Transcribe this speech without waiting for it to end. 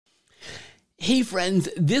Hey friends,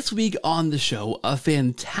 this week on the show, a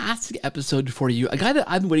fantastic episode for you. A guy that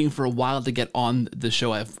I've been waiting for a while to get on the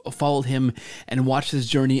show. I've followed him and watched his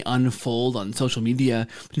journey unfold on social media.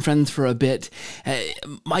 Been friends for a bit.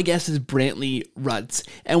 My guest is Brantley Rutz.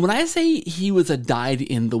 And when I say he was a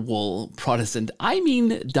dyed-in-the-wool Protestant, I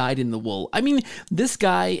mean dyed-in-the-wool. I mean, this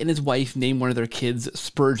guy and his wife named one of their kids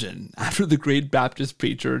Spurgeon, after the great Baptist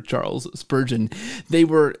preacher Charles Spurgeon. They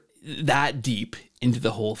were that deep into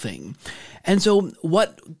the whole thing. And so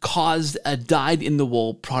what caused a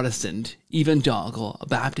dyed-in-the-wool Protestant, evangelical,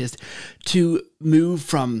 Baptist, to move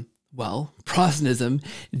from, well, Protestantism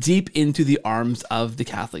deep into the arms of the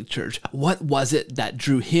Catholic Church? What was it that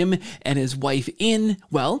drew him and his wife in?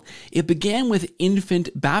 Well, it began with infant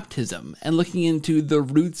baptism and looking into the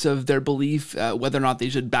roots of their belief, whether or not they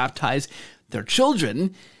should baptize their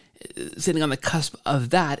children, sitting on the cusp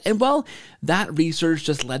of that. And well, that research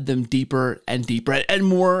just led them deeper and deeper and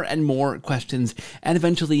more questions, and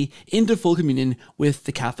eventually into full communion with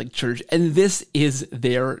the Catholic Church. And this is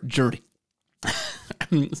their journey.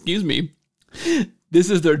 Excuse me.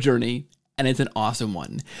 This is their journey, and it's an awesome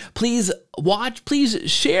one. Please watch,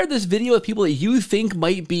 please share this video with people that you think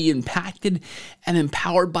might be impacted and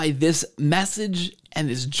empowered by this message and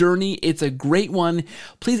this journey. It's a great one.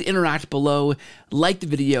 Please interact below, like the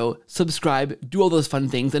video, subscribe, do all those fun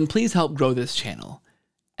things, and please help grow this channel.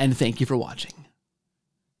 And thank you for watching.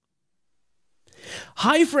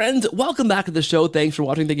 Hi friends, welcome back to the show. Thanks for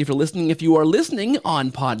watching. Thank you for listening. If you are listening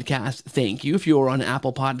on podcast, thank you. If you are on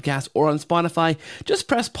Apple Podcasts or on Spotify, just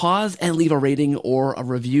press pause and leave a rating or a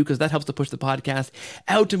review, because that helps to push the podcast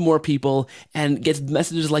out to more people and gets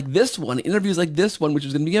messages like this one, interviews like this one, which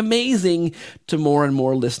is going to be amazing, to more and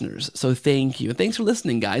more listeners. So thank you. And thanks for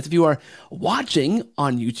listening, guys. If you are watching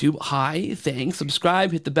on YouTube, hi, thanks.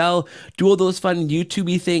 Subscribe, hit the bell, do all those fun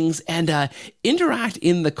YouTube-y things, and interact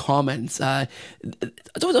in the comments.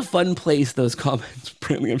 It's always a fun place, those comments,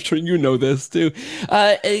 Brantley. I'm sure you know this too.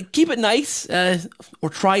 Keep it nice, or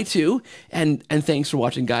try to, and thanks for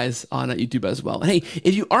watching, guys, on YouTube as well. And hey,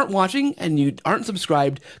 if you aren't watching and you aren't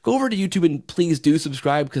subscribed, go over to YouTube and please do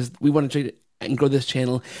subscribe, because we want to try to and grow this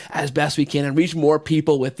channel as best we can and reach more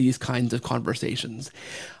people with these kinds of conversations.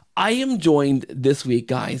 I am joined this week,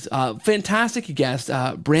 guys, fantastic guest,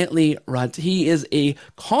 Brantley Rutz. He is a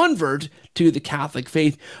convert to the Catholic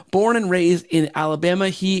faith, born and raised in Alabama.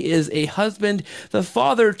 He is a husband, the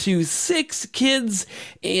father to 6 kids,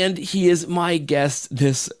 and he is my guest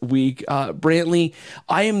this week. Brantley,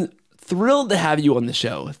 I am thrilled to have you on the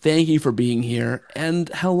show. Thank you for being here,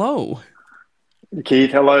 and hello.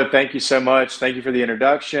 Keith, hello. Thank you so much. Thank you for the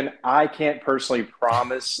introduction. I can't personally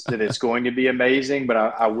promise that it's going to be amazing, but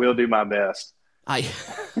I will do my best. Okay.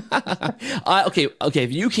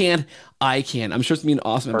 If you can, I can. I'm sure it's gonna be an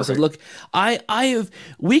awesome episode. Look,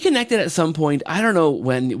 we connected at some point. I don't know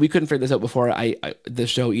when. We couldn't figure this out before the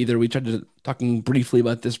show either. We tried to talking briefly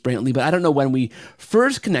about this, Brantley, but I don't know when we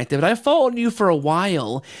first connected. But I followed you for a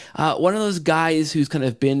while. One of those guys who's kind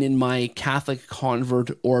of been in my Catholic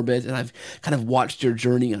convert orbit, and I've kind of watched your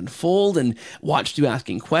journey unfold and watched you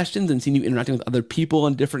asking questions and seen you interacting with other people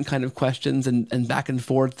on different kind of questions and back and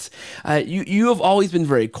forths. You have always been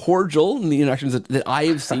very cordial in the interactions that I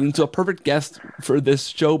have seen. So a perfect guest for this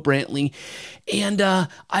show, Brantley. And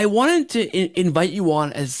I wanted to invite you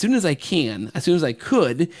on as soon as I can, as soon as I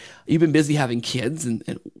could. You've been busy having kids, and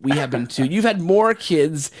we have been too. You've had more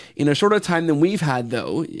kids in a shorter time than we've had,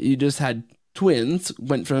 though. You just had twins,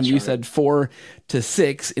 went from, you said, 4 to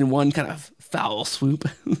 6 in one kind of foul swoop.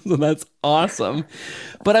 So that's awesome.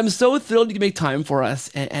 But I'm so thrilled you can make time for us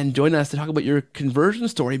and join us to talk about your conversion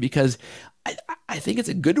story, because I think it's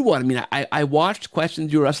a good one. I mean, I watched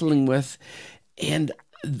questions you were wrestling with, and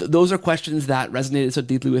those are questions that resonated so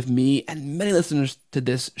deeply with me and many listeners to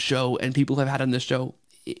this show and people who have had on this show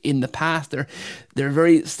in the past. They're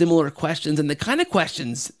very similar questions, and the kind of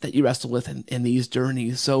questions that you wrestle with in these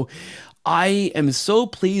journeys. So I am so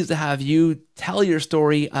pleased to have you tell your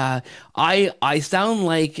story. I sound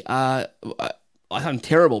like I sound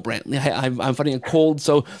terrible, Brantley. I'm fighting a cold,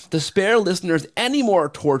 so to spare listeners any more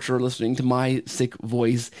torture listening to my sick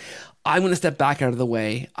voice, I'm going to step back out of the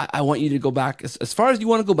way. I want you to go back as far as you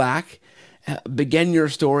want to go back, begin your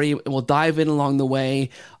story, and we'll dive in along the way.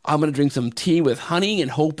 I'm going to drink some tea with honey and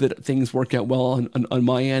hope that things work out well on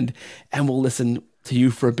my end, and we'll listen to you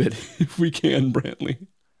for a bit if we can, Brantley.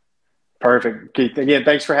 Perfect. Keith, again,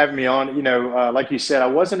 thanks for having me on. You know, like you said, I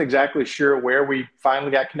wasn't exactly sure where we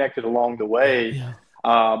finally got connected along the way. Yeah.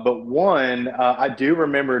 But one, I do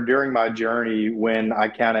remember during my journey when I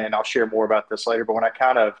and I'll share more about this later, but when I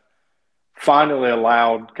kind of finally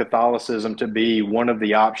allowed Catholicism to be one of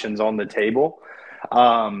the options on the table,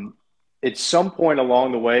 at some point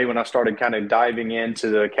along the way, when I started kind of diving into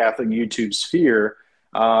the Catholic YouTube sphere,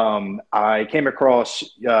 I came across,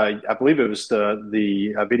 I believe it was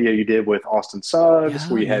the video you did with Austin Suggs,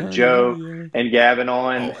 where you had Joe and Gavin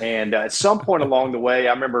on. And at some point along the way,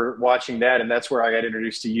 I remember watching that, and that's where I got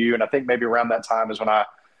introduced to you. And I think maybe around that time is when I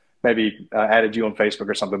maybe added you on Facebook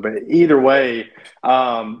or something. But either way,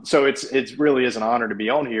 so it really is an honor to be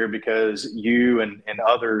on here, because you and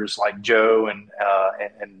others like Joe and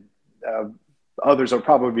others will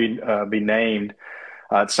probably be named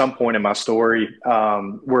at some point in my story,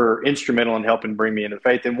 were instrumental in helping bring me into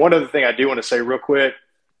faith. And one other thing I do want to say real quick,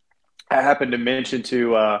 I happened to mention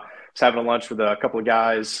to, I was having a lunch with a couple of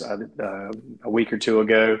guys a week or two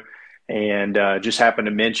ago, and just happened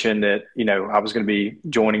to mention that, I was going to be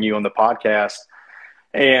joining you on the podcast.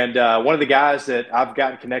 And one of the guys that I've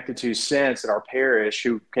gotten connected to since at our parish,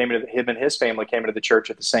 who him and his family came into the church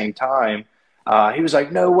at the same time, he was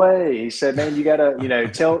like, "No way." He said, "Man, you got to,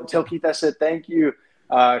 tell Keith I said thank you."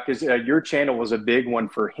 Because your channel was a big one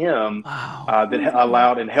for him. Wow. That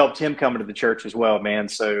allowed and helped him come into the church as well, man.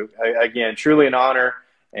 So again, truly an honor,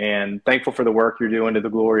 and thankful for the work you're doing to the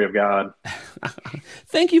glory of God.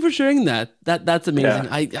 Thank you for sharing that. That's amazing.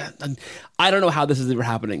 Yeah. I don't know how this is ever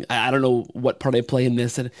happening. I don't know what part I play in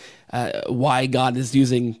this, and why God is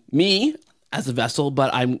using me as a vessel,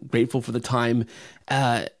 but I'm grateful for the time.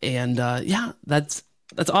 Yeah, that's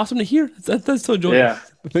awesome to hear. That's so joyous. Yeah.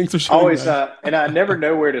 Thanks for sharing. Always, and I never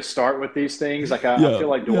know where to start with these things. Like I feel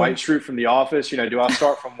like Dwight Schrute from The Office. Do I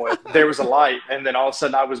start from what there was a light, and then all of a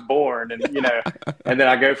sudden I was born, and and then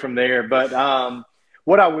I go from there. But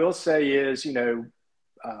what I will say is, you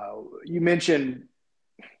mentioned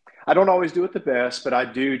I don't always do it the best, but I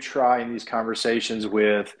do try in these conversations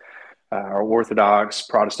with our Orthodox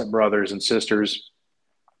Protestant brothers and sisters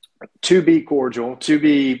to be cordial, to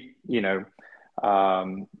be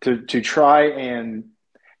to try and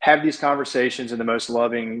have these conversations in the most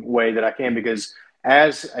loving way that I can, because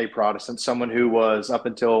as a Protestant, someone who was up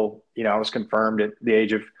until, I was confirmed at the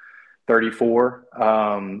age of 34,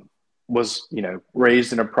 was,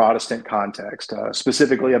 raised in a Protestant context,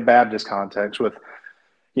 specifically a Baptist context with,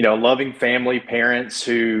 loving family, parents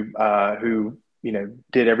who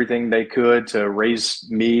did everything they could to raise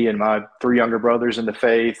me and my 3 younger brothers in the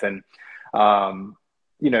faith. And,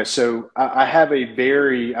 so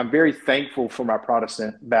I'm very thankful for my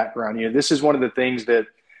Protestant background. This is one of the things that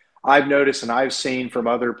I've noticed and I've seen from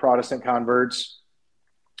other Protestant converts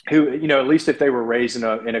who, at least if they were raised in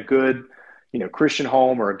a good, Christian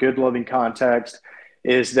home or a good loving context,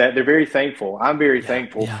 is that they're very thankful. I'm very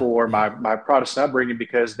thankful for my Protestant upbringing,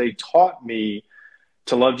 because they taught me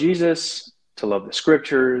to love Jesus, to love the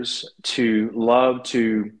scriptures, to love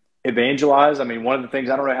to evangelize. I mean, one of the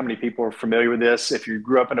things, I don't know how many people are familiar with this. If you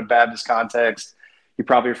grew up in a Baptist context, you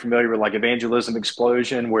probably are familiar with like Evangelism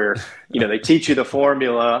Explosion, where, they teach you the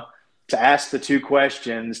formula to ask the 2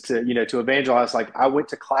 questions to evangelize. Like, I went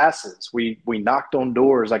to classes. We knocked on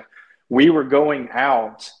doors. Like, we were going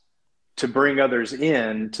out to bring others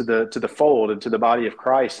in to the fold and to the body of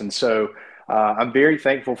Christ. And so I'm very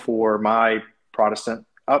thankful for my Protestant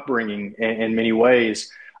upbringing in many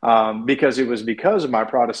ways. Because it was because of my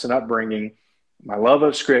Protestant upbringing, my love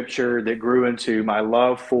of scripture that grew into my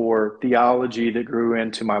love for theology, that grew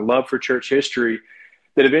into my love for church history,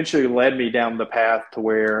 that eventually led me down the path to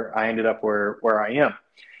where I ended up where I am.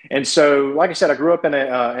 And so, like I said, I grew up in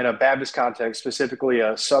a Baptist context, specifically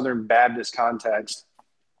a Southern Baptist context.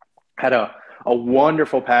 Had a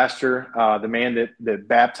wonderful pastor, the man that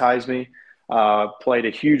baptized me, played a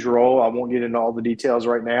huge role. I won't get into all the details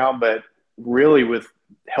right now, but really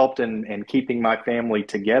helped in keeping my family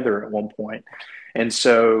together at one point. And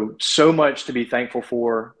so much to be thankful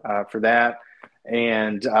for that.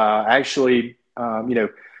 And actually,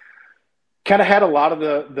 kind of had a lot of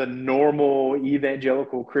the normal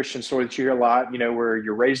evangelical Christian story that you hear a lot, where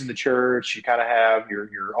you're raised in the church, you kind of have,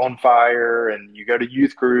 you're on fire, and you go to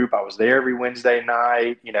youth group. I was there every Wednesday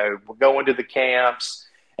night, we're going to the camps.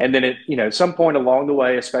 And then at some point along the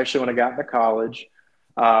way, especially when I got into college,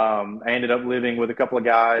 I ended up living with a couple of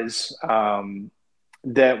guys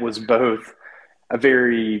that was both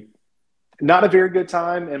not a very good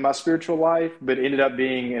time in my spiritual life, but ended up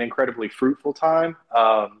being an incredibly fruitful time.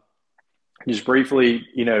 Just briefly,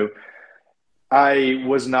 I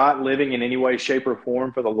was not living in any way, shape, or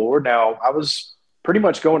form for the Lord. Now, I was pretty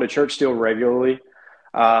much going to church still regularly,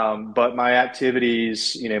 but my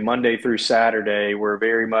activities, Monday through Saturday, were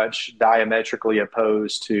very much diametrically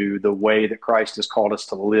opposed to the way that Christ has called us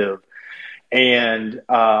to live. And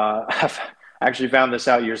I've actually found this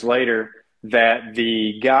out years later. that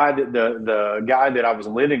the guy that the guy that I was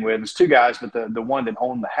living with, there's two guys, but the one that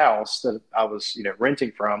owned the house that I was,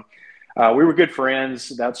 renting from, we were good friends.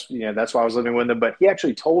 That's why I was living with him. But he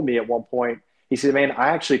actually told me at one point, he said, "Man, I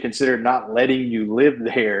actually considered not letting you live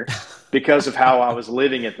there because of how I was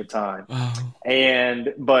living at the time." Wow.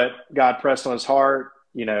 But God pressed on his heart,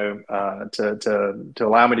 to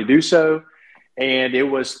allow me to do so. And it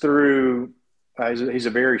was through, he's a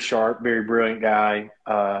very sharp, very brilliant guy,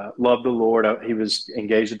 loved the Lord. He was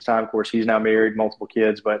engaged at the time. Of course, he's now married, multiple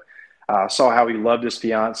kids, but I saw how he loved his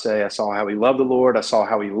fiance. I saw how he loved the Lord. I saw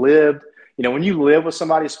how he lived. When you live with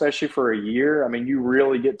somebody, especially for a year, I mean, you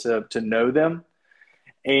really get to know them.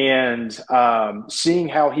 And seeing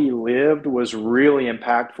how he lived was really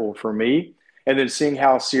impactful for me. And then seeing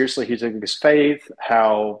how seriously he took his faith,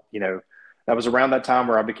 how, that was around that time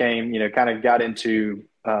where I became, kind of got into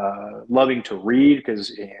loving to read,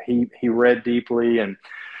 because he read deeply. And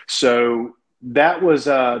so that was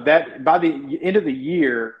that by the end of the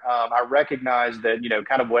year, I recognized that,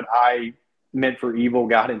 kind of what I meant for evil,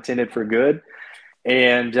 God intended for good,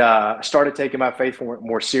 and started taking my faith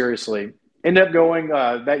more seriously. Ended up going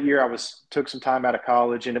that year. Took some time out of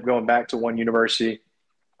college, ended up going back to one university,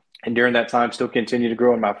 and during that time, still continued to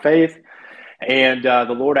grow in my faith. And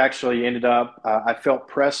the Lord actually ended up, I felt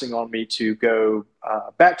pressing on me to go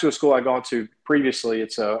back to a school I'd gone to previously.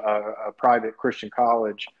 It's a private Christian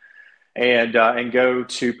college, and go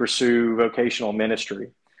to pursue vocational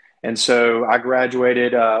ministry. And so I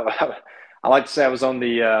graduated. I like to say I was on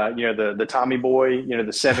the Tommy Boy, the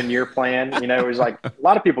 7-year plan. It was like a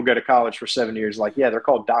lot of people go to college for 7 years. Like, yeah, they're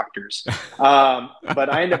called doctors. But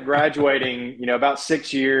I ended up graduating, about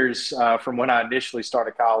 6 years from when I initially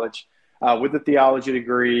started college with a theology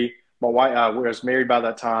degree. My wife, I was married by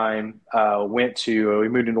that time, we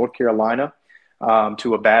moved to North Carolina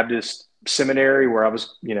to a Baptist seminary where I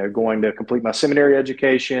was, going to complete my seminary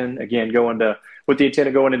education. Again, with the intent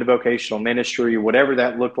of going into vocational ministry, whatever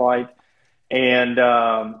that looked like. And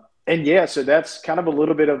yeah, so that's kind of a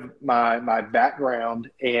little bit of my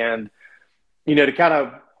background. And, to kind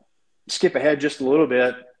of skip ahead just a little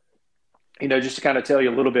bit, just to kind of tell you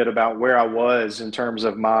a little bit about where I was in terms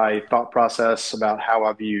of my thought process about how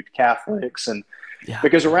I viewed Catholics. And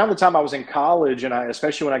because around the time I was in college, and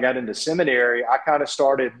especially when I got into seminary, I kind of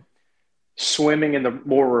started swimming in the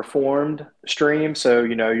more reformed stream. So,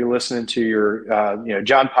 you're listening to your,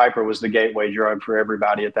 John Piper was the gateway drug for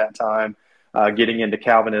everybody at that time. Getting into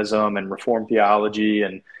Calvinism and Reformed theology.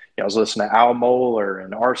 And I was listening to Al Mohler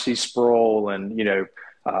and R.C. Sproul and,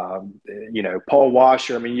 Paul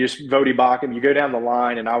Washer. I mean, you just Vodi Bakum, you go down the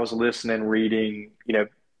line, and I was listening, reading,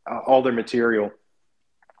 all their material.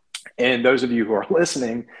 And those of you who are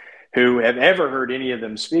listening who have ever heard any of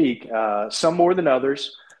them speak, some more than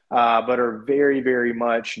others, but are very, very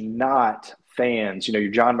much not fans.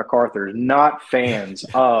 Your John MacArthur, not fans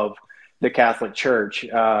of the Catholic Church.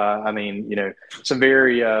 I mean, some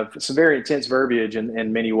very intense verbiage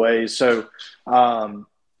in many ways. So,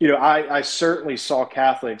 I certainly saw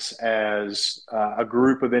Catholics as a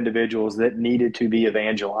group of individuals that needed to be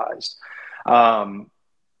evangelized.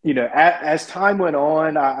 As time went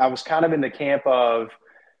on, I was kind of in the camp of,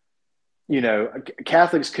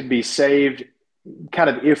 Catholics could be saved kind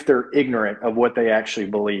of if they're ignorant of what they actually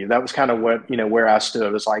believe. That was kind of what, where I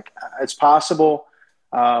stood. It's like, it's possible.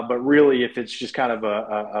 But really, if it's just kind of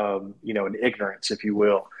an ignorance, if you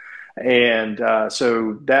will. And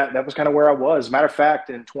so that was kind of where I was. Matter of fact,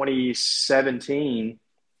 in 2017,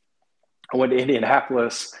 I went to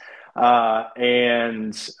Indianapolis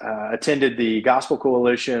and attended the Gospel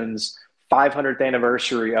Coalition's 500th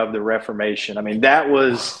anniversary of the Reformation. I mean, that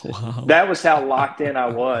was how locked in I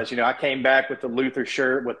was. I came back with the Luther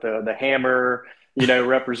shirt with the hammer,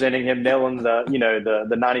 representing him nailing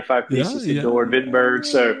the 95 Theses to door at Wittenberg.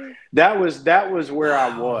 So that was where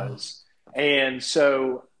I was. And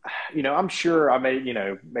so, I'm sure I made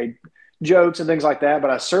jokes and things like that,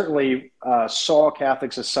 but I certainly saw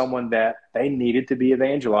Catholics as someone that they needed to be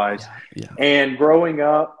evangelized. And growing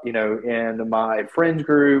up, in my friends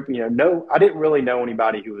group, I didn't really know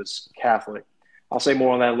anybody who was Catholic. I'll say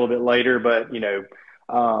more on that a little bit later, but,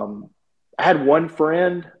 I had one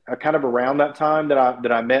friend kind of around that time that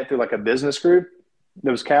I met through like a business group that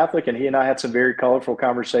was Catholic, and he and I had some very colorful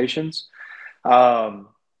conversations.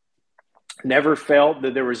 Never felt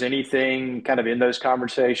that there was anything kind of in those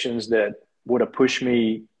conversations that would have pushed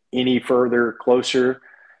me any further closer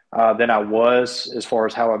than I was as far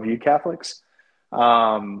as how I view Catholics.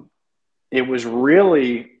 It was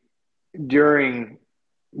really during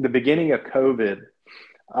the beginning of COVID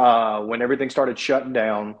when everything started shutting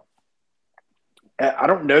down. I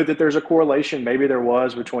don't know that there's a correlation. Maybe there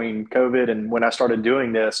was between COVID and when I started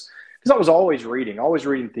doing this, because I was always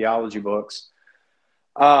reading theology books.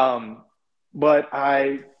 But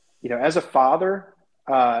as a father,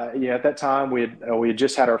 at that time we had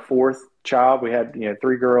just had our fourth child. We had,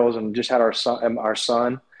 3 girls and just had our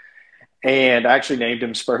son. And I actually named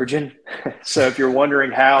him Spurgeon. So if you're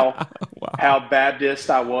wondering how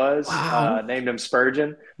Baptist I was, named him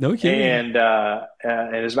Spurgeon. No kidding. And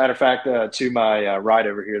as a matter of fact, to my right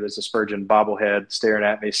over here, there's a Spurgeon bobblehead staring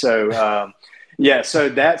at me. So so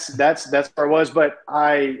that's where I was. But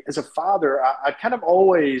as a father, I kind of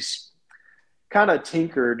always kind of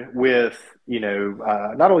tinkered with,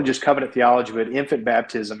 not only just covenant theology, but infant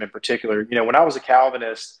baptism in particular. When I was a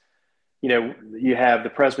Calvinist, you have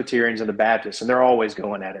the Presbyterians and the Baptists, and they're always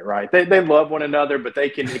going at it, right? They love one another, but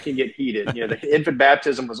it can get heated. The infant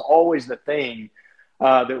baptism was always the thing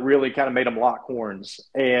that really kind of made them lock horns.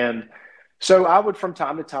 And so I would, from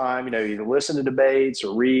time to time, either listen to debates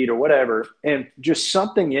or read or whatever, and just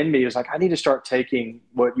something in me was like, I need to start taking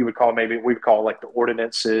what we would call like the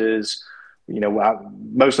ordinances.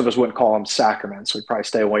 Most of us wouldn't call them sacraments. We'd probably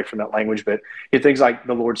stay away from that language, but things like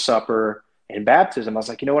the Lord's Supper and baptism, I was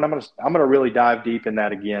like, you know what, I'm gonna really dive deep in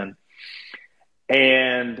that again.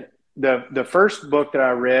 And the first book that I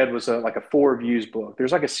read was like a 4 views book.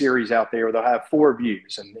 There's like a series out there where they'll have 4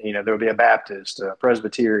 views, and there'll be a Baptist, a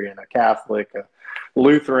Presbyterian, a Catholic, a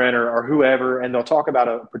Lutheran, or whoever, and they'll talk about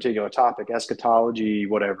a particular topic, eschatology,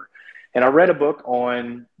 whatever. And I read a book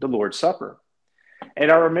on the Lord's Supper.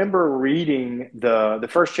 And I remember reading the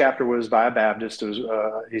first chapter was by a Baptist. It was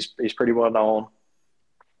he's pretty well known.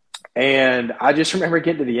 And I just remember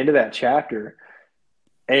getting to the end of that chapter,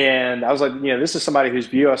 and I was like, this is somebody whose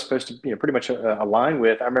view I was supposed to, pretty much align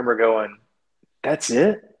with. I remember going, "That's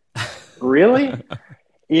it, really?"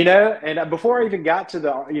 And before I even got to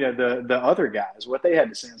the other guys, what they had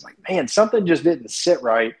to say, I was like, "Man, something just didn't sit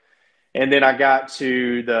right." And then I got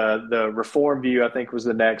to the Reformed view, I think was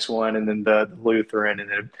the next one, and then the Lutheran, and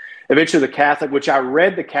then eventually the Catholic, which I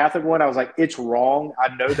read the Catholic one. I was like, it's wrong.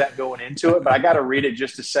 I know that going into it, but I got to read it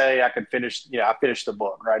just to say I could finish, I finished the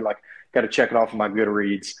book, right? Like, got to check it off of my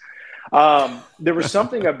Goodreads. There was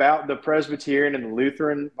something about the Presbyterian and the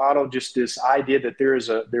Lutheran model, just this idea that there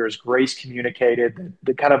is grace communicated,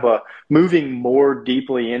 the kind of a moving more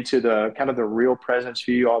deeply into the kind of the real presence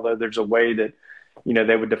view, although there's a way that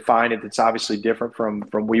they would define it that's obviously different from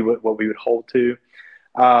what we would hold to.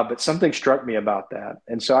 But something struck me about that.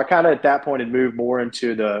 And so I kind of at that point had moved more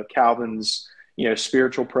into the Calvin's,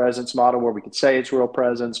 spiritual presence model, where we could say it's real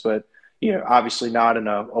presence, but, obviously not in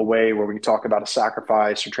a way where we can talk about a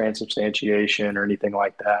sacrifice or transubstantiation or anything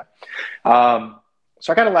like that.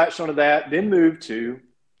 So I kind of latched onto that, then moved to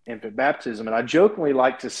infant baptism. And I jokingly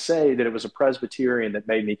like to say that it was a Presbyterian that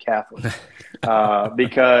made me Catholic,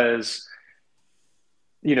 because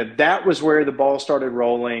that was where the ball started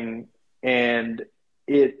rolling. And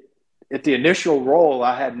at the initial roll,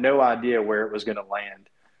 I had no idea where it was going to land.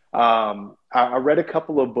 I read a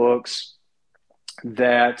couple of books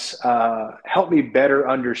that helped me better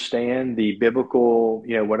understand the biblical,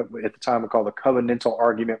 what at the time we call the covenantal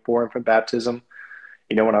argument for infant baptism.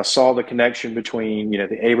 When I saw the connection between,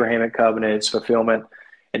 the Abrahamic covenant's fulfillment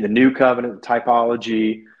and the new covenant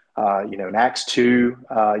typology, in Acts 2,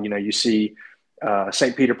 you see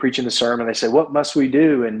St. Peter preaching the sermon. They say, "What must we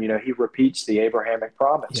do?" And, he repeats the Abrahamic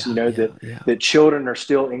promise, that children are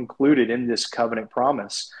still included in this covenant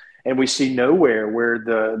promise. And we see nowhere where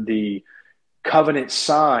the covenant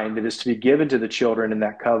sign that is to be given to the children in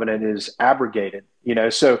that covenant is abrogated,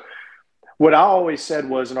 So what I always said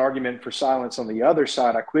was an argument for silence on the other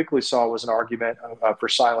side, I quickly saw was an argument for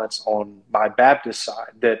silence on my Baptist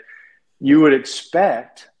side, that you would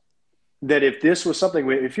expect that if this was something,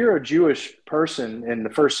 if you're a Jewish person in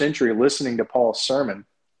the first century listening to Paul's sermon,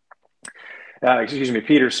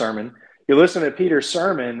 Peter's sermon, you listen to Peter's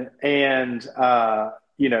sermon and,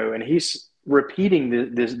 and he's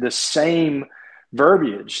repeating the same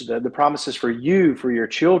verbiage, the promises for you, for your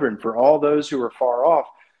children, for all those who are far off,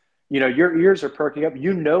 your ears are perking up.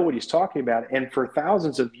 What he's talking about. And for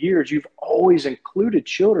thousands of years, you've always included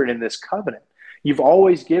children in this covenant. You've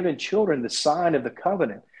always given children the sign of the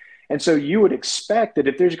covenant. And so you would expect that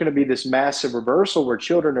if there's going to be this massive reversal where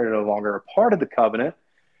children are no longer a part of the covenant,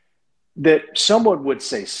 that someone would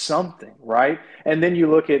say something, right? And then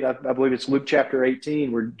you look at, I believe it's Luke chapter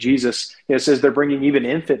 18, where Jesus, says they're bringing even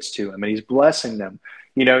infants to him and he's blessing them.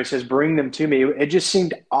 He says, "Bring them to me." It just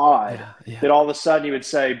seemed odd that all of a sudden he would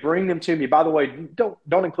say, "Bring them to me. By the way,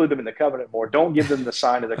 don't include them in the covenant more. Don't give them the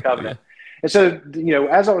sign of the covenant." And so,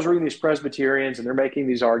 as I was reading these Presbyterians and they're making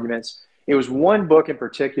these arguments, it was one book in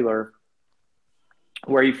particular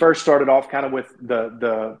where he first started off kind of with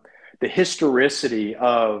the historicity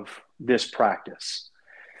of this practice.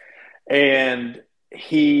 And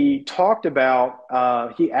he talked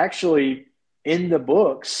about, he actually in the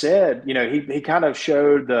book said, he kind of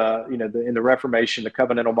showed in the Reformation, the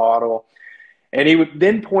covenantal model, and he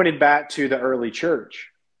then pointed back to the early church,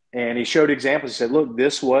 and he showed examples. He said, look,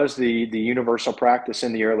 this was the universal practice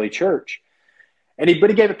in the early church. But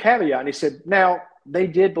he gave a caveat, and he said, now they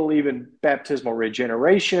did believe in baptismal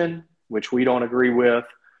regeneration, which we don't agree with,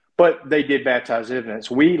 but they did baptize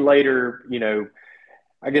infants. We later,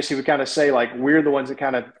 I guess he would kind of say, like, we're the ones that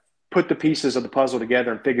kind of put the pieces of the puzzle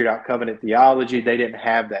together and figured out covenant theology. They didn't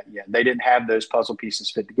have that yet. They didn't have those puzzle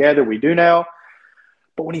pieces fit together. We do now.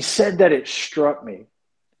 But when he said that, it struck me.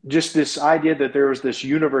 Just this idea that there was this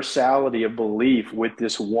universality of belief with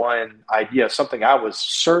this one idea, something I was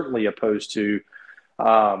certainly opposed to.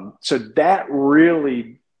 So that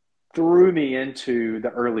really threw me into the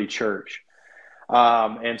early church.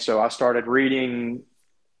 And so I started reading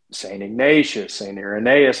St. Ignatius, St.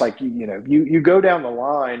 Irenaeus, you go down the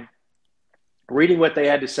line reading what they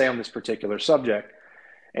had to say on this particular subject.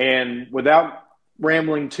 And without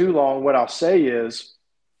rambling too long, what I'll say is,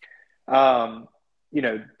 that,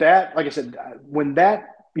 like I said, when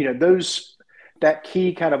that, that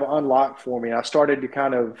key kind of unlocked for me, and I started to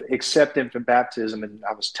kind of accept infant baptism. And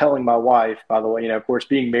I was telling my wife, by the way, of course,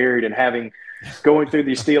 being married and going through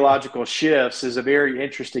these theological shifts is a very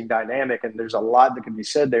interesting dynamic. And there's a lot that can be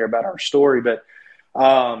said there about our story. But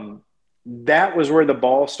that was where the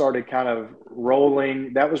ball started kind of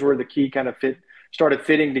rolling. That was where the key kind of started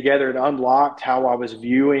fitting together and unlocked how I was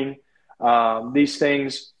viewing these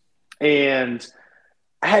things. And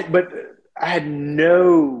I had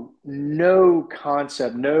no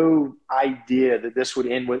concept, no idea that this would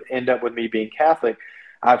end up with me being Catholic.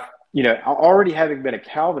 Already having been a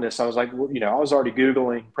Calvinist, I was like, well, I was already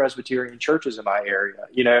Googling Presbyterian churches in my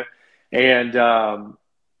area, and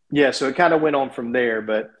so it kind of went on from there.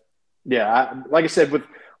 But yeah, like I said,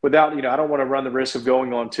 without, I don't want to run the risk of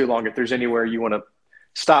going on too long. If there's anywhere you want to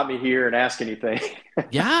stop me here and ask anything.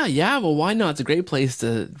 Yeah. Well, why not? It's a great place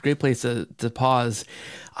to pause.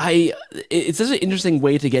 It's such an interesting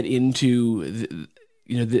way to get into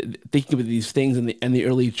thinking about these things in the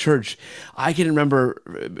early church. I can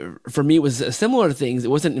remember, for me, it was similar things. It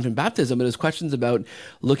wasn't infant baptism, but it was questions about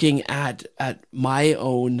looking at my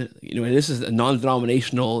own, and this is a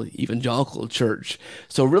non-denominational evangelical church.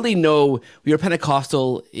 So really we were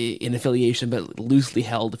Pentecostal in affiliation, but loosely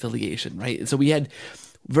held affiliation, right? And so we had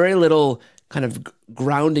very little kind of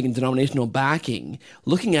grounding in denominational backing,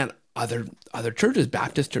 looking at other churches,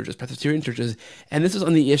 Baptist churches, Presbyterian churches, and this is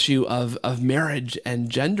on the issue of marriage and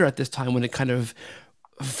gender at this time, when it kind of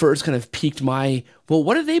first kind of piqued my, well,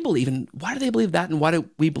 what do they believe, and why do they believe that, and why do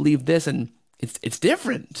we believe this, and it's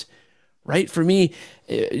different, right? For me,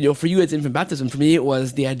 for you it's infant baptism. For me, it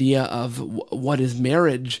was the idea of what is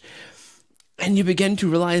marriage, and you begin to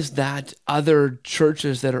realize that other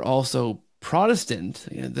churches that are also Protestant,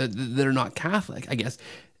 that are not Catholic, I guess,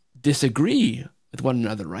 disagree with one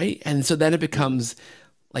another, right? And so then it becomes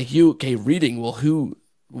like reading, well,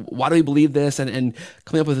 why do we believe this? And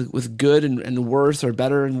coming up with good and worse, or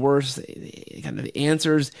better and worse kind of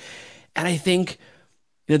answers. And I think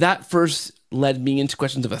that first led me into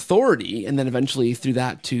questions of authority, and then eventually through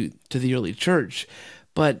that to the early church.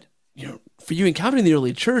 But for you encountering the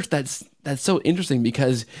early church, that's so interesting,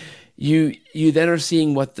 because you then are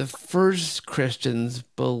seeing what the first Christians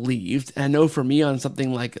believed. And I know for me, on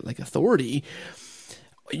something like authority,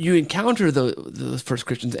 you encounter those first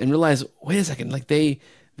Christians and realize, wait a second, like they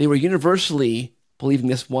were universally believing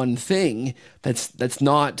this one thing that's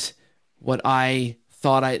not what I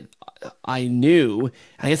thought I knew. And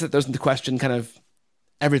I guess that throws into question kind of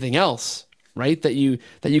everything else, right? That you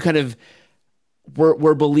kind of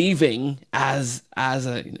were believing as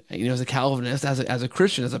a Calvinist, as a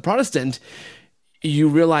Christian, as a Protestant. You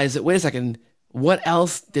realize that, wait a second, what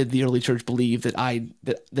else did the early church believe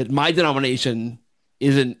that my denomination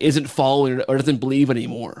isn't following or doesn't believe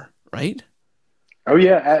anymore, right? Oh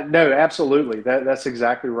yeah, no, absolutely. That's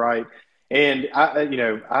exactly right. And I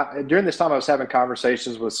during this time I was having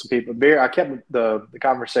conversations with some people. I kept the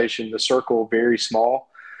conversation, the circle, very small.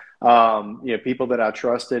 People that I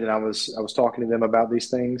trusted, and I was talking to them about these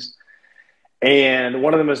things. And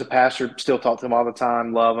one of them was a pastor, still talk to him all the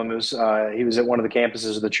time, love him. He was at one of the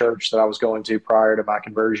campuses of the church that I was going to prior to my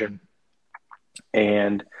conversion.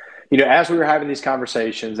 And as we were having these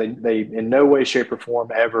conversations, they in no way, shape, or form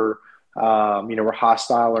ever, were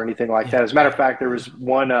hostile or anything like that. As a matter of fact, there was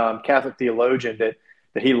one Catholic theologian that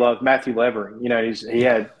he loved, Matthew Levering. He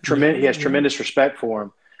has tremendous respect for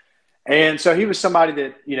him. And so he was somebody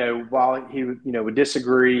that, while he, would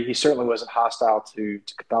disagree, he certainly wasn't hostile to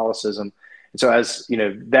Catholicism. And so as,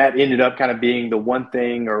 that ended up kind of being the one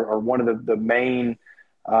thing or one of the main,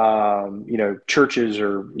 churches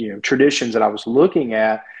or, traditions that I was looking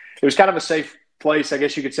at. It was kind of a safe place, I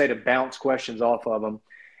guess you could say, to bounce questions off of him.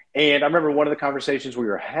 And I remember one of the conversations we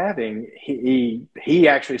were having, he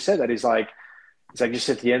actually said that. He's like, just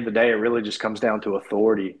at the end of the day, it really just comes down to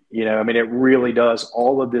authority. I mean, it really does.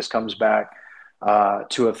 All of this comes back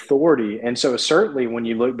to authority. And so certainly when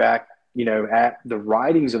you look back, at the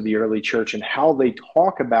writings of the early church and how they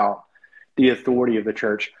talk about the authority of the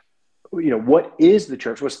church, what is the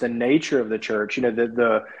church? What's the nature of the church?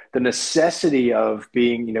 The necessity of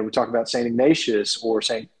being, we talk about St. Ignatius or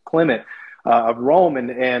St. Clement of Rome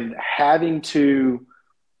and having to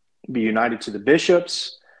be united to the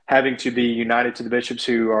bishops, having to be united to the bishops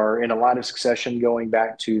who are in a line of succession going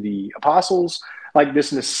back to the apostles, like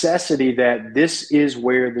this necessity that this is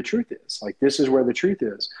where the truth is. Like this is where the truth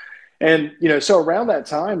is. And, so around that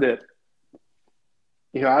time that,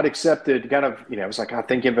 I'd accepted kind of, it was like, I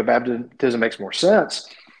think infant baptism makes more sense.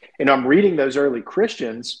 And I'm reading those early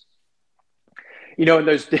Christians, and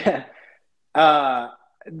those, the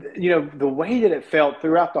way that it felt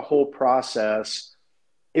throughout the whole process,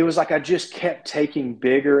 it was like I just kept taking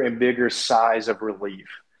bigger and bigger sighs of relief.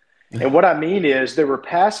 And what I mean is there were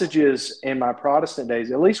passages in my Protestant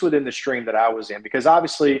days, at least within the stream that I was in, because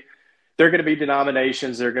obviously there are going to be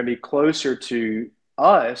denominations that are going to be closer to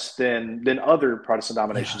us than other Protestant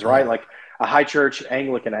denominations, right? Like a high church,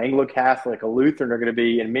 Anglican, Anglo-Catholic, a Lutheran are going to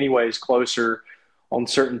be in many ways closer on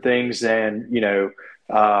certain things than,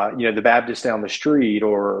 the Baptist down the street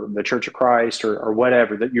or the Church of Christ or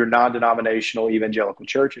whatever, that your non-denominational evangelical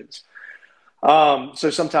churches. So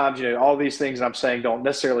sometimes, all these things I'm saying don't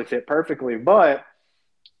necessarily fit perfectly, but,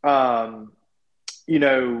 as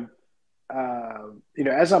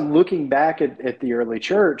I'm looking back at the early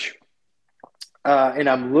church, and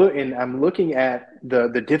I'm looking at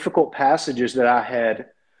the difficult passages that I had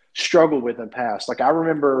struggled with in the past. Like I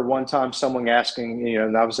remember one time someone asking,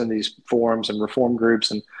 and I was in these forums and reform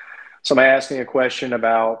groups, and somebody asking a question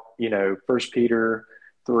about, 1 Peter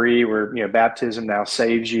 3, where, baptism now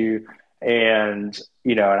saves you. And,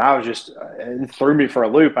 and I was just, it threw me for a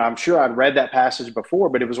loop. I'm sure I'd read that passage before,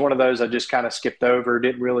 but it was one of those I just kind of skipped over,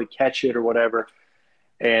 didn't really catch it or whatever.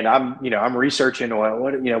 And I'm researching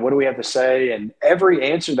what do we have to say? And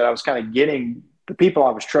every answer that I was kind of getting, the people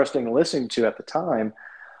I was trusting and listening to at the time,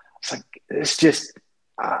 it's like, it's just,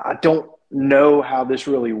 I don't know how this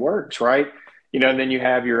really works. Right. And then you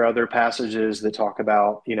have your other passages that talk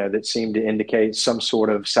about, that seem to indicate some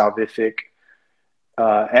sort of salvific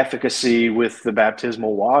efficacy with the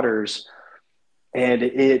baptismal waters. And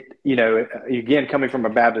it, again, coming from a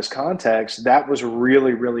Baptist context, that was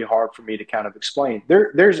really, really hard for me to kind of explain.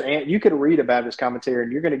 You could read a Baptist commentary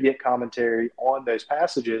and you're going to get commentary on those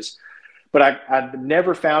passages, but I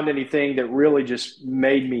never found anything that really just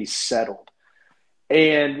made me settled.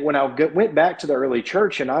 And when I went back to the early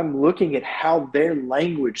church and I'm looking at how their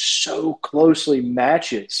language so closely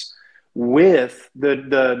matches with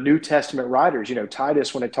the New Testament writers,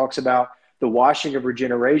 Titus, when it talks about the washing of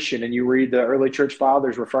regeneration, and you read the early church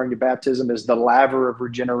fathers referring to baptism as the laver of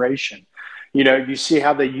regeneration. You see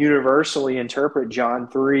how they universally interpret John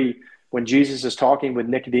 3 when Jesus is talking with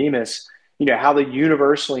Nicodemus, how they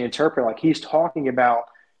universally interpret, like he's talking about,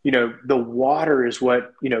 the water is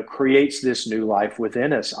what, creates this new life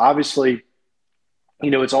within us. Obviously,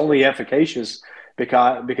 it's only efficacious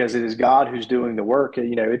because it is God who's doing the work.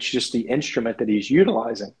 It's just the instrument that he's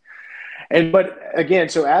utilizing. But again,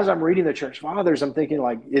 so as I'm reading the church fathers, I'm thinking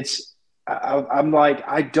like, I'm like,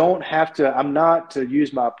 I don't have to, I'm not, to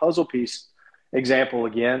use my puzzle piece example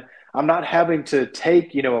again, I'm not having to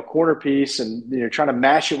take, a corner piece and, trying to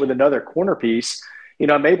mash it with another corner piece.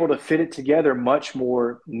 I'm able to fit it together much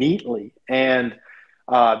more neatly. And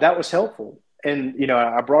that was helpful. And,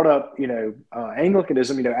 I brought up,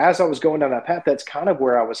 Anglicanism, as I was going down that path, that's kind of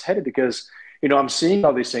where I was headed because, I'm seeing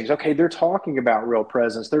all these things. Okay, they're talking about real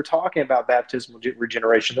presence. They're talking about baptismal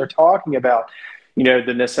regeneration. They're talking about,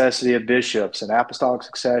 the necessity of bishops and apostolic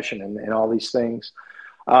succession and all these things.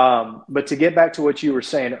 But to get back to what you were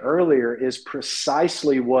saying earlier is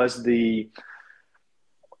precisely was the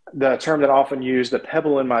term that I often used, the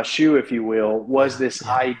pebble in my shoe, if you will, was this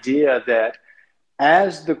idea that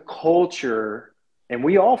as the culture, and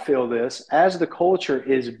we all feel this, as the culture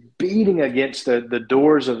is beating against the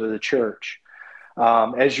doors of the church,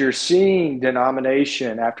 as you're seeing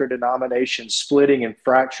denomination after denomination splitting and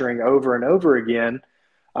fracturing over and over again,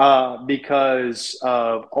 because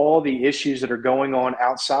of all the issues that are going on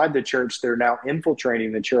outside the church that are now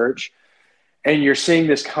infiltrating the church. And you're seeing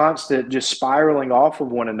this constant just spiraling off of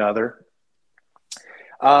one another.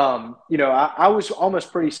 I was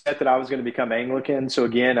almost pretty set that I was going to become Anglican. So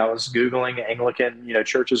again, I was Googling Anglican,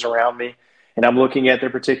 churches around me, and I'm looking at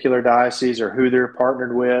their particular diocese or who they're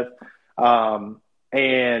partnered with.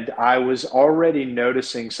 And I was already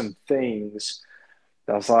noticing some things.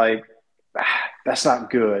 I was like, that's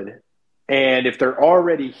not good. And if they're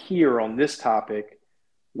already here on this topic,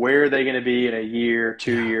 where are they going to be in a year,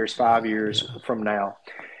 2 years, 5 years from now?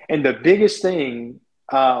 And the biggest thing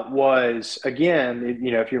was, again,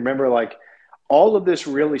 if you remember, like, all of this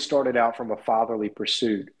really started out from a fatherly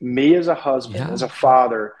pursuit. Me as a husband, as a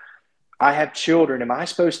father, I have children. Am I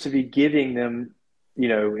supposed to be giving them,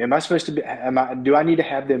 am I supposed to be, do I need to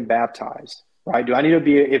have them baptized? Right? Do I need to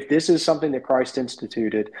be, if this is something that Christ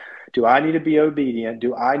instituted, do I need to be obedient?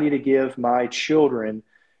 Do I need to give my children,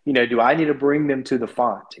 do I need to bring them to the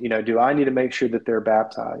font? Do I need to make sure that they're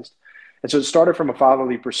baptized? And so it started from a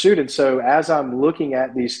fatherly pursuit. And so as I'm looking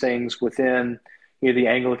at these things within the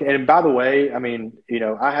Anglican, and by the way, I mean,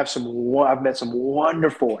 I've met some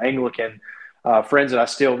wonderful Anglican friends that I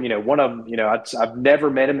still, one of them, I've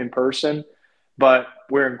never met him in person, but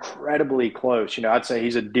we're incredibly close. I'd say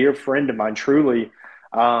he's a dear friend of mine, truly.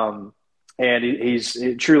 And he's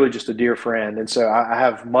truly just a dear friend. And so I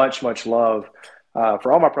have much, much love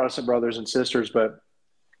for all my Protestant brothers and sisters. But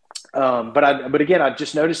again, I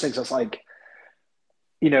just noticed things. I was like,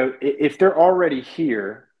 if they're already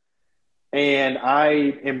here and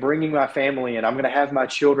I am bringing my family and I'm going to have my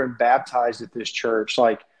children baptized at this church,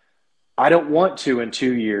 like, I don't want to, in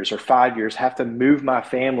 2 years or 5 years, have to move my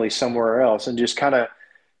family somewhere else and just kind of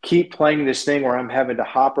keep playing this thing where I'm having to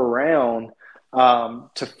hop around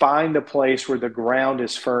to find a place where the ground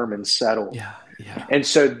is firm and settled. Yeah. And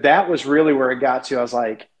so that was really where it got to. I was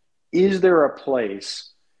like, is there a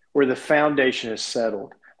place where the foundation is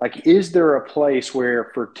settled? Like, is there a place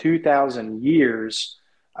where for 2,000 years,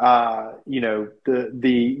 the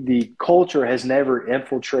culture has never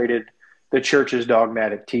infiltrated the church's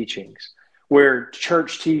dogmatic teachings, where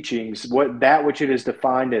church teachings, which it is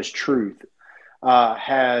defined as truth,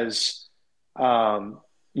 has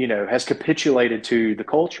capitulated to the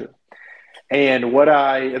culture. And what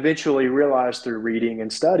I eventually realized through reading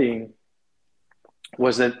and studying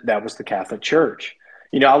was that was the Catholic Church.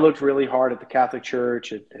 I looked really hard at the Catholic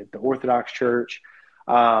Church, at the Orthodox Church,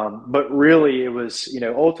 but really it was,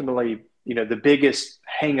 ultimately, the biggest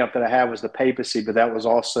hang up that I had was the papacy, but that was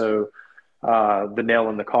also the nail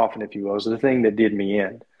in the coffin, if you will. It was the thing that did me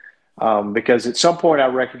in. Because at some point I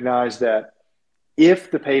recognized that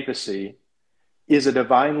if the papacy is a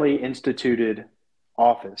divinely instituted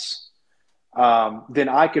office, then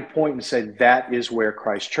I could point and say that is where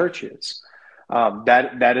Christ Church is.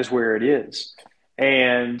 That is where it is.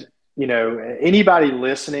 And, anybody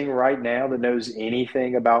listening right now that knows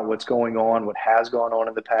anything about what's going on, what has gone on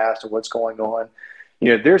in the past, or what's going on,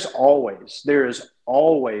 there is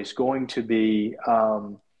always going to be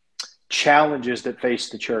challenges that face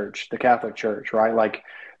the church, the Catholic Church, right? Like,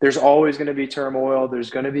 there's always going to be turmoil. There's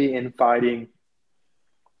going to be infighting.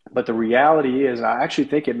 But the reality is, and I actually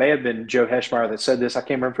think it may have been Joe Heschmeyer that said this. I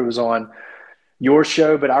can't remember if it was on your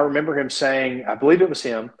show, but I remember him saying, I believe it was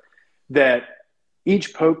him, that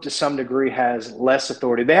each pope to some degree has less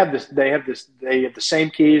authority. They have the same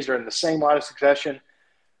keys, they're in the same line of succession,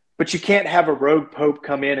 but you can't have a rogue pope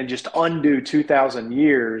come in and just undo 2,000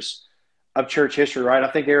 years of church history, right?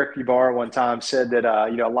 I think Eric Ybarra one time said that,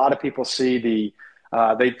 a lot of people see they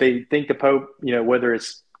think the pope, whether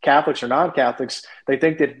it's Catholics or non-Catholics, they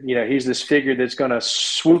think that, he's this figure that's going to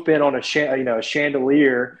swoop in on a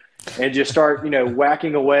chandelier and just start,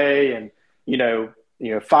 whacking away and,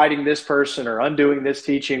 fighting this person or undoing this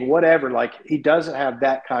teaching, whatever. Like, he doesn't have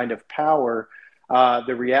that kind of power.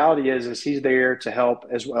 The reality is he's there to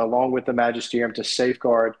help along with the magisterium to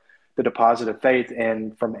safeguard the deposit of faith.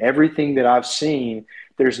 And from everything that I've seen,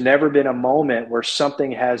 there's never been a moment where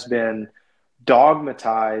something has been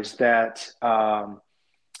dogmatized that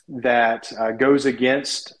goes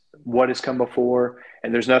against what has come before.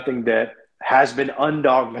 And there's nothing that has been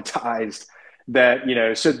undogmatized that,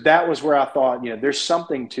 so that was where I thought, there's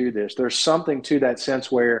something to this. There's something to that sense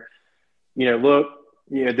where, look,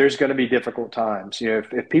 there's going to be difficult times.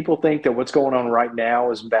 If people think that what's going on right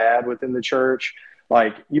now is bad within the church,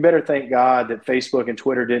 like, you better thank God that Facebook and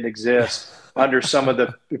Twitter didn't exist under some of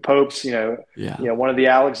the popes, one of the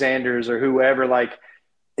Alexanders or whoever. Like,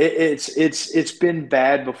 it's been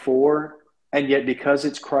bad before, and yet because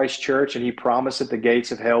it's Christ's church and he promised that the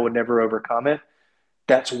gates of hell would never overcome it,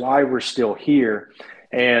 that's why we're still here.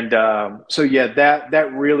 And so, yeah,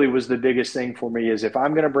 that really was the biggest thing for me is if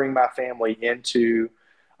I'm going to bring my family into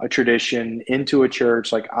a tradition, into a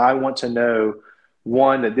church, like I want to know,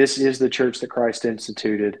 one, that this is the church that Christ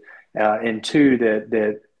instituted, and two,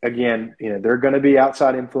 that again, there are going to be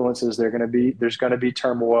outside influences. There's going to be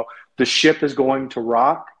turmoil. The ship is going to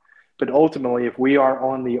rock, but ultimately, if we are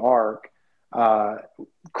on the ark,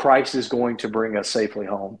 Christ is going to bring us safely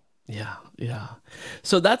home. Yeah, yeah.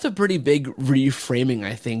 So that's a pretty big reframing,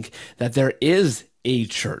 I think, that there is a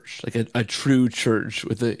church, like a true church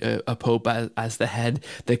with a pope as the head,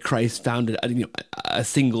 that Christ founded, a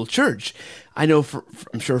single church. I know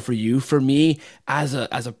I'm sure for you, for me, as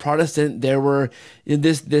a Protestant, there were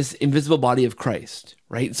this invisible body of Christ,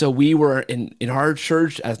 right? So we were in our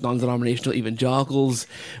church as non-denominational evangelicals,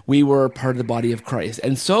 we were part of the body of Christ.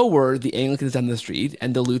 And so were the Anglicans down the street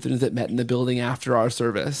and the Lutherans that met in the building after our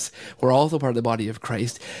service were also part of the body of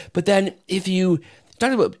Christ. But then if you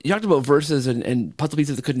talked about verses and puzzle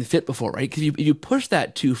pieces that couldn't fit before, right? Because if you push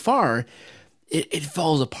that too far, it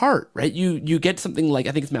falls apart, right? You get something like,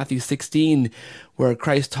 I think it's Matthew 16, where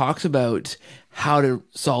Christ talks about how to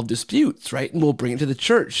solve disputes, right? And we'll bring it to the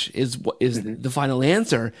church is the final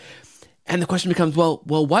answer. And the question becomes, well,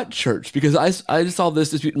 what church? Because I just solved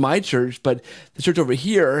this dispute in my church, but the church over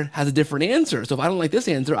here has a different answer. So if I don't like this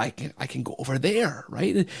answer, I can go over there,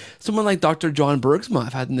 right? And someone like Dr. John Bergsma,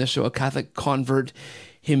 I've had in this show, a Catholic convert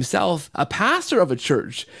himself, a pastor of a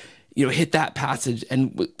church, hit that passage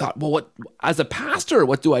and thought, well, as a pastor,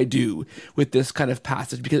 what do I do with this kind of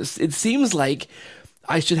passage? Because it seems like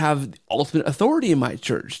I should have ultimate authority in my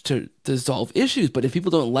church to solve issues. But if people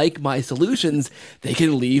don't like my solutions, they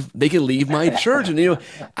can leave my church. And,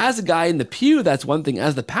 as a guy in the pew, that's one thing.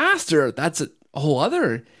 As the pastor, that's a whole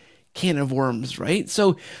other can of worms, right?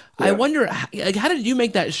 So yeah. I wonder, how did you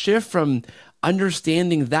make that shift from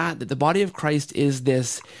understanding that the body of Christ is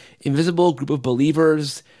this invisible group of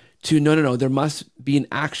believers to no, there must be an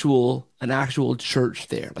actual church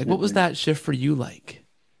there? Like, what was that shift for you like?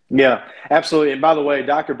 Yeah, absolutely. And by the way,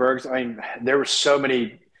 Dr. Bergs, there were so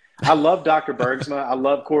many. I love Dr. Bergsma. I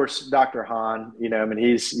love, of course, Dr. Han.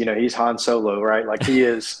 He's Han Solo, right? Like he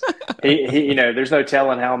is. he there's no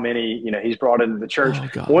telling how many he's brought into the church.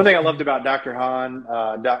 Oh, one thing I loved about Dr. Han,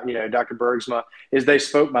 Dr. Bergsma, is they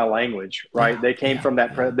spoke my language, right? They came from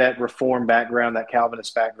that Reformed background, that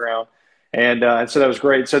Calvinist background, and so that was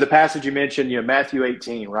great. So the passage you mentioned, Matthew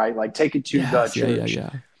 18, right? Like take it to the church. Yeah.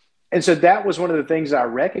 And so that was one of the things that I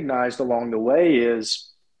recognized along the way is,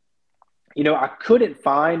 I couldn't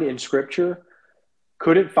find in Scripture,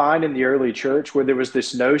 couldn't find in the early church where there was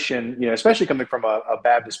this notion, especially coming from a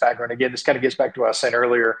Baptist background. Again, this kind of gets back to what I was saying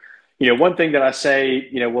earlier. One thing that I say,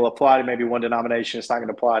 will apply to maybe one denomination, it's not going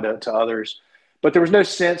to apply to others. But there was no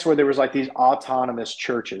sense where there was like these autonomous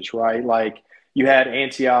churches, right? Like you had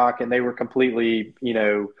Antioch and they were completely,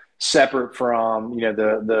 separate from,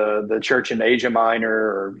 the church in Asia Minor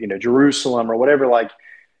or, Jerusalem or whatever. Like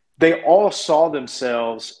they all saw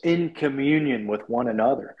themselves in communion with one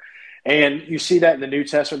another. And you see that in the New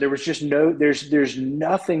Testament. There was just there's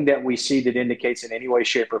nothing that we see that indicates in any way,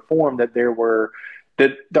 shape, or form that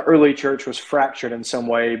that the early church was fractured in some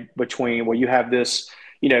way between, well, you have this,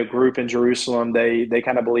 group in Jerusalem. They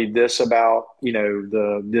kind of believe this about,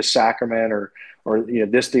 this sacrament or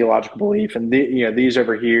this theological belief, and these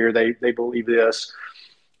over here, they believe this.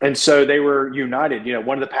 And so they were united.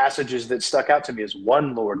 One of the passages that stuck out to me is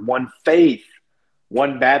one Lord, one faith,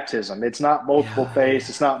 one baptism. It's not multiple faiths.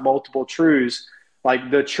 It's not multiple truths. Like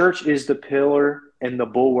the church is the pillar and the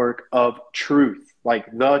bulwark of truth, like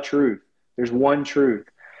the truth. There's one truth.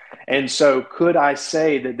 And so could I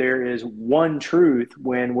say that there is one truth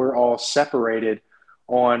when we're all separated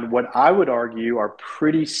on what I would argue are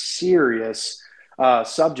pretty serious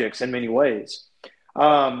subjects in many ways?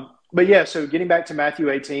 But yeah, so getting back to Matthew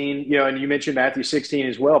 18, and you mentioned Matthew 16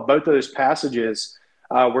 as well. Both of those passages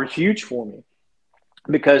were huge for me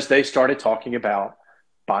because they started talking about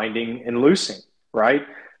binding and loosing, right?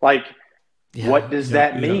 Like, what does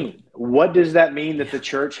that mean? What does that mean that the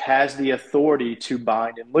church has the authority to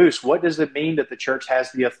bind and loose? What does it mean that the church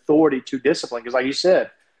has the authority to discipline? Because like you said,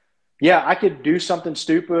 I could do something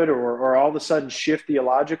stupid or all of a sudden shift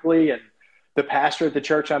theologically, and the pastor at the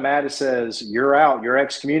church I'm at says, you're out, you're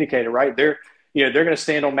excommunicated, right? They're going to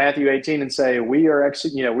stand on Matthew 18 and say, we're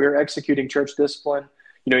executing church discipline.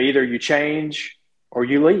 Either you change or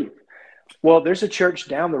you leave. Well, there's a church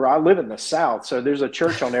down the road. I live in the South, so there's a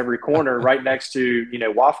church on every corner right next to,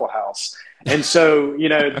 Waffle House. And so,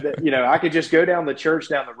 I could just go down the church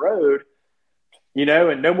down the road,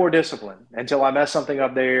 and no more discipline until I mess something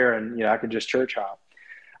up there and, I can just church hop.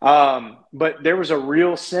 But there was a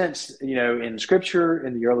real sense, in Scripture,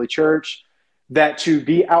 in the early church, that to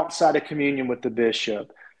be outside of communion with the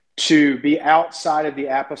bishop, to be outside of the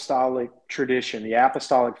apostolic tradition, the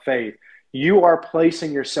apostolic faith, you are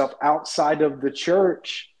placing yourself outside of the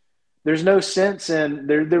church. There's no sense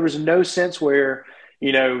there was no sense where,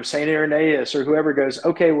 St. Irenaeus or whoever goes,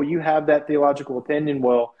 okay, well, you have that theological opinion.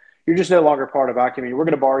 Well, you're just no longer part of our communion. We're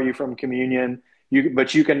going to bar you from communion.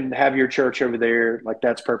 But you can have your church over there. Like,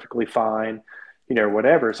 that's perfectly fine,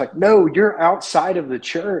 whatever. It's like, no, you're outside of the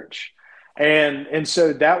church. And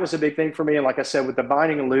so that was a big thing for me. And like I said, with the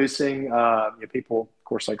binding and loosing, people, of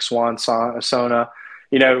course, like Sona,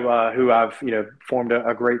 who I've, formed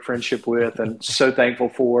a great friendship with and so thankful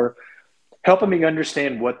for, helping me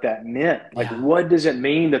understand what that meant. Like, what does it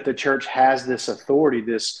mean that the church has this authority,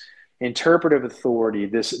 this interpretive authority,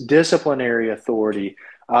 this disciplinary authority,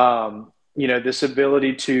 this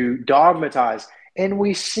ability to dogmatize. And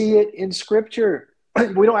we see it in Scripture.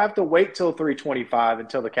 We don't have to wait till 325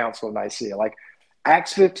 until the Council of Nicaea. Like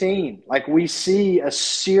Acts 15, like we see a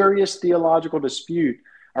serious theological dispute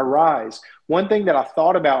arise. One thing that I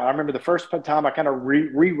thought about, I remember the first time I kind of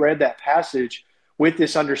reread that passage with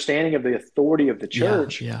this understanding of the authority of the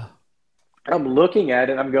church. Yeah. I'm looking at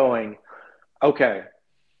it, I'm going, okay,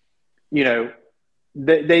 you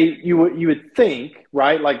would think,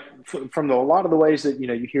 right? Like from a lot of the ways that,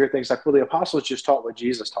 you hear things like, well, the apostles just taught what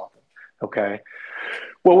Jesus taught them. Okay.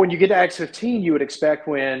 Well, when you get to Acts 15, you would expect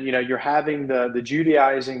when, you're having the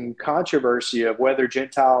Judaizing controversy of whether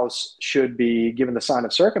Gentiles should be given the sign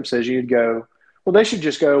of circumcision, you'd go, well, they should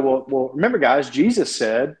just go, well, remember guys, Jesus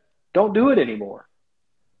said, don't do it anymore.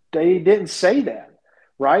 They didn't say that,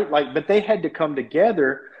 right? But they had to come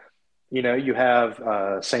together. You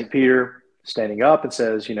have St. Peter standing up and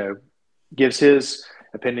says, gives his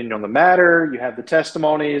opinion on the matter. You have the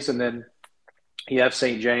testimonies, and then you have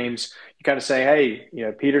St. James. You kind of say, hey,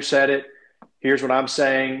 Peter said it. Here's what I'm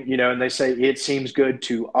saying, and they say it seems good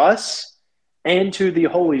to us and to the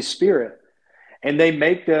Holy Spirit. And they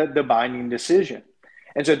make the binding decision.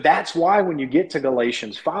 And so that's why when you get to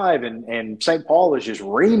Galatians 5 and St. Paul is just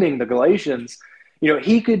reaming the Galatians,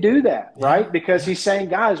 he could do that, right? Because he's saying,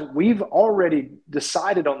 guys, we've already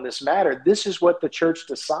decided on this matter. This is what the church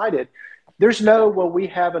decided. There's no, well, we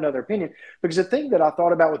have another opinion. Because the thing that I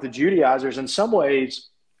thought about with the Judaizers in some ways,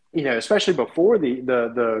 especially before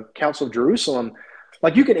the Council of Jerusalem,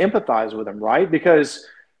 like you could empathize with them, right? Because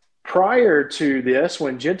prior to this,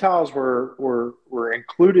 when Gentiles were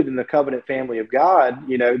included in the covenant family of God,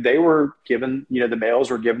 they were given, the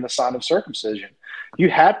males were given the sign of circumcision. You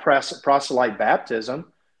had proselyte baptism,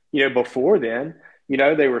 before then,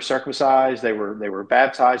 they were circumcised, they were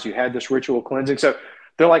baptized. You had this ritual cleansing. So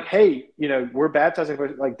they're like, hey, we're baptizing.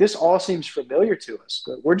 Like this all seems familiar to us.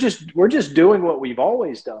 But we're just doing what we've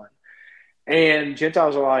always done. And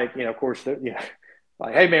Gentiles are like, of course,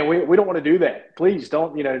 like, hey, man, we don't want to do that. Please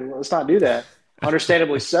don't, let's not do that.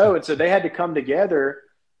 Understandably so. And so they had to come together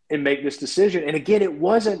and make this decision. And again, it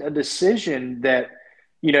wasn't a decision that,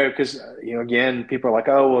 because, again, people are like,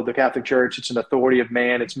 oh, well, the Catholic Church, it's an authority of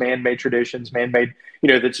man. It's man-made traditions, man-made,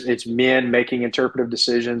 it's men making interpretive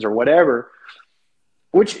decisions or whatever,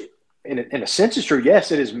 which in a sense is true.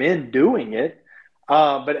 Yes, it is men doing it.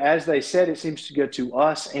 But as they said, it seems to go to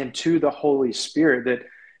us and to the Holy Spirit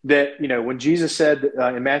that when Jesus said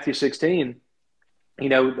in Matthew 16,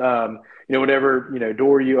 whatever,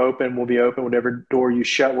 door you open will be open, whatever door you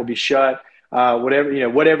shut will be shut,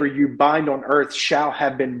 whatever you bind on earth shall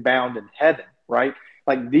have been bound in heaven, right?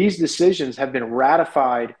 Like these decisions have been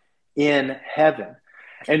ratified in heaven.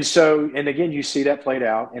 And so, and again, you see that played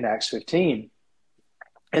out in Acts 15.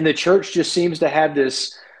 And the church just seems to have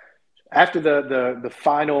this, after the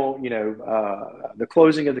final, the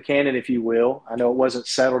closing of the canon, if you will. I know it wasn't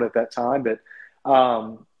settled at that time, but,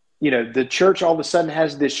 the church all of a sudden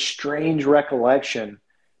has this strange recollection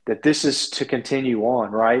that this is to continue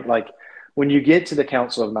on, right? Like when you get to the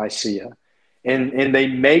Council of Nicaea and they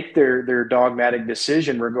make their dogmatic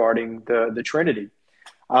decision regarding the Trinity,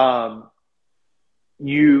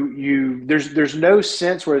 there's no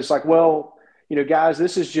sense where it's like, well, guys,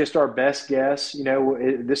 this is just our best guess.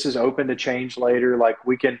 This is open to change later. Like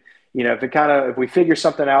we can, if we figure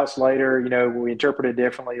something out later, we interpret it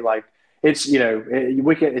differently. Like it's,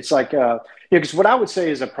 it's like, because what I would say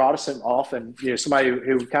is a Protestant often, somebody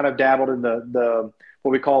who kind of dabbled in the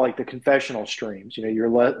what we call like the confessional streams,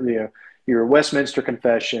 your Westminster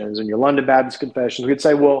confessions and your London Baptist confessions. We'd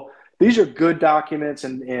say, well, these are good documents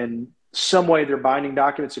and in some way they're binding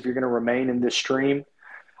documents if you're going to remain in this stream.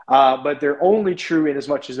 But they're only true in as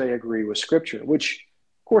much as they agree with Scripture, which,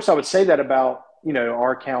 of course, I would say that about,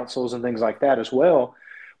 our councils and things like that as well.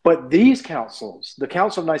 But these councils, the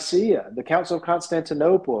Council of Nicaea, the Council of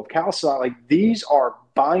Constantinople, of Chalcedon, like these are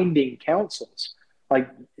binding councils. Like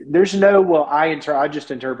there's no, well, I just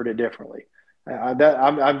interpret it differently. I'm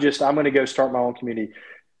going to go start my own community.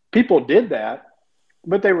 People did that,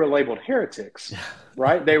 but they were labeled heretics,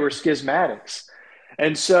 right? They were schismatics.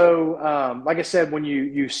 And so, like I said, when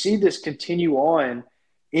you see this continue on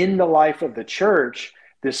in the life of the church,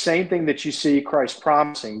 the same thing that you see Christ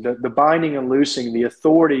promising, the binding and loosing, the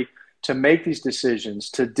authority to make these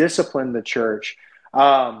decisions, to discipline the church.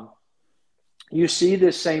 You see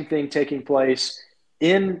this same thing taking place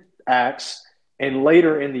in Acts and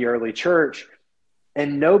later in the early church.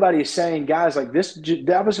 And nobody's saying, guys, like this,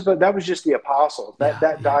 that was just the apostles.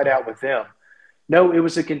 That died out with them. No, it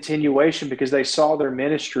was a continuation because they saw their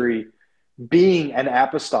ministry being an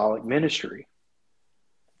apostolic ministry.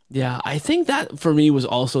 Yeah, I think that for me was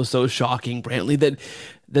also so shocking, Brantley,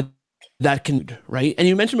 that can, right? And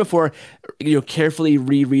you mentioned before, carefully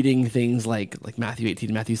rereading things like Matthew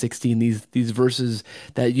 18, Matthew 16, these verses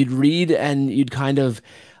that you'd read and you'd kind of,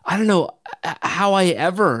 I don't know how I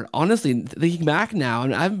ever, honestly, thinking back now,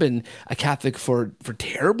 and I've been a Catholic for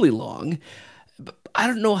terribly long, but I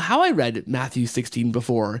don't know how I read Matthew 16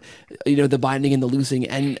 before, the binding and the loosing,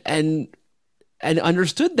 and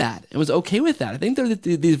understood that and was okay with that. I think there are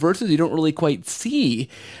these verses you don't really quite see,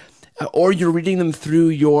 or you're reading them through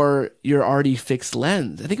your already fixed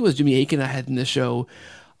lens. I think it was Jimmy Aiken I had in the show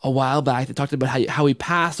a while back that talked about how we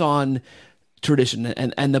pass on tradition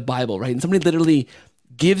and the Bible, right? And somebody literally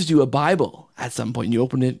gives you a Bible at some point. You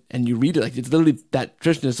open it and you read it. Like it's literally, that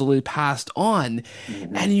tradition is literally passed on.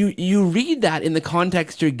 Mm-hmm. And you read that in the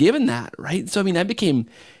context you're given that, right? So, I mean, I became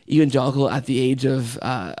evangelical at the age of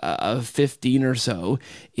 15 or so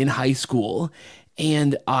in high school.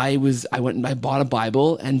 And I went and I bought a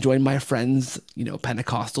Bible and joined my friend's,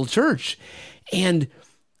 Pentecostal church. And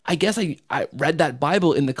I guess I read that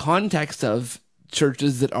Bible in the context of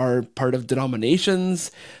churches that are part of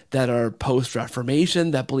denominations that are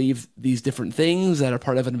post-Reformation, that believe these different things, that are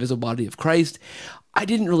part of an invisible body of Christ. I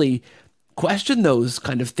didn't really question those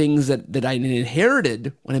kind of things that I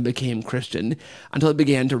inherited when I became Christian until I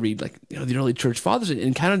began to read the early church fathers and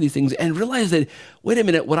encounter these things and realize that, wait a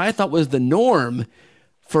minute, what I thought was the norm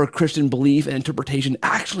for Christian belief and interpretation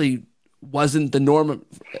actually wasn't the norm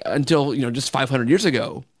until, just 500 years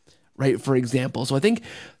ago, right? For example. So I think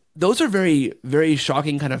those are very, very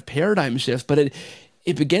shocking kind of paradigm shifts, but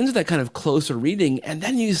it begins with that kind of closer reading. And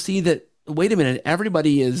then you see that, wait a minute,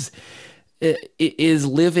 everybody is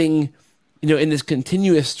living, in this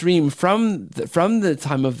continuous stream from the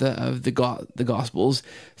time of the Gospels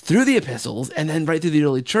through the epistles and then right through the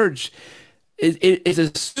early church. It's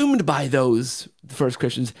assumed by those first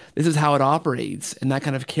Christians, this is how it operates, and that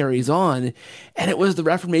kind of carries on. And it was the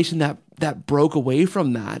Reformation that broke away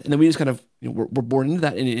from that. And then we just kind of, we're born into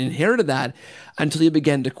that and inherited that until you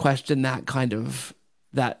begin to question that kind of,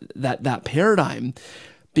 that paradigm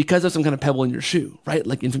because of some kind of pebble in your shoe, right?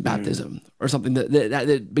 Like infant baptism or something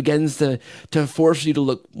that begins to force you to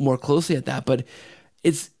look more closely at that. But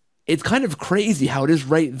it's kind of crazy how it is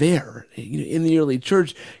right there in the early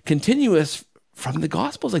church, continuous from the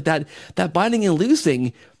Gospels, like that binding and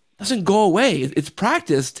loosing doesn't go away. It's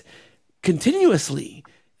practiced continuously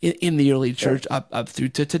in the early church up through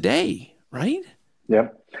to today, right? Yeah,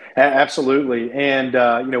 absolutely. And,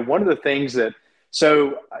 one of the things that,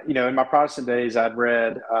 in my Protestant days, I'd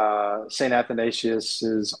read St.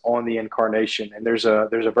 Athanasius's On the Incarnation, and there's a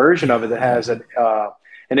version of it that has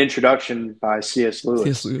an introduction by C.S.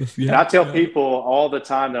 Lewis. Yeah. And I tell people all the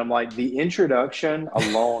time that I'm like, the introduction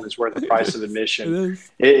alone is worth the price of admission.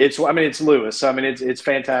 It's Lewis. I mean, it's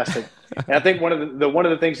fantastic. And I think one of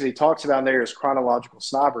the things that he talks about in there is chronological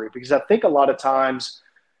snobbery, because I think a lot of times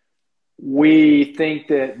we think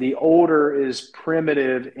that the older is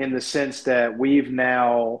primitive in the sense that we've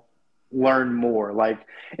now learned more.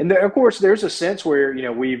 Of course, there's a sense where,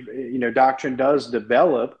 doctrine does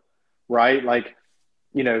develop, right?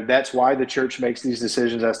 That's why the church makes these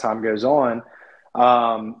decisions as time goes on,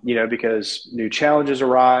 because new challenges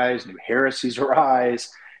arise, new heresies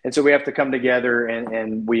arise. And so we have to come together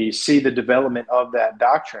and we see the development of that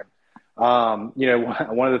doctrine. One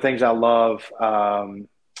of the things I love,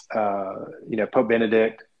 Pope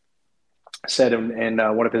Benedict said in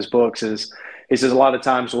one of his books is, he says a lot of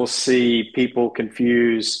times we'll see people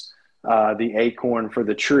confuse the acorn for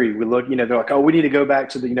the tree. We look, they're like, oh, we need to go back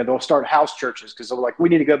to they'll start house churches because they're like, we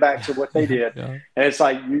need to go back to what they did. Yeah. And it's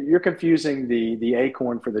like, you're confusing the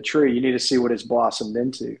acorn for the tree. You need to see what it's blossomed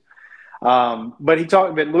into. But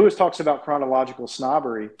Lewis talks about chronological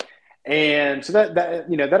snobbery. And so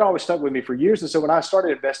that always stuck with me for years. And so when I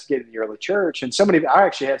started investigating the early church, and I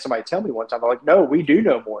actually had somebody tell me one time, I'm like, no, we do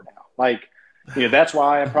know more now. Like, that's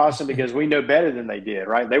why I'm Protestant, because we know better than they did,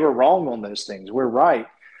 right? They were wrong on those things. We're right.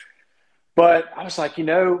 But I was like,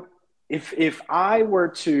 if I were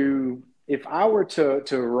to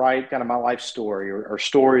write kind of my life story or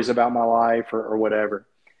stories about my life or whatever,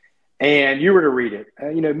 and you were to read it,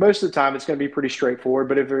 most of the time it's going to be pretty straightforward.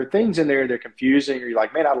 But if there are things in there that are confusing, or you're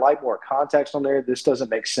like, man, I'd like more context on there, this doesn't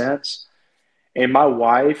make sense. And my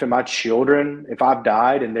wife and my children, if I've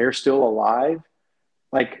died and they're still alive,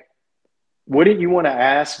 like, wouldn't you want to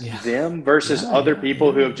ask them versus other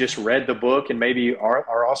people who have just read the book and maybe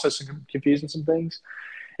are also confusing some things?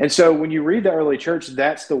 And so when you read the early church,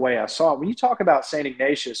 that's the way I saw it. When you talk about St.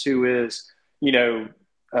 Ignatius, who is,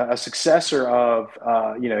 a successor of,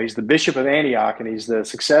 he's the bishop of Antioch, and he's the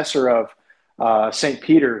successor of St.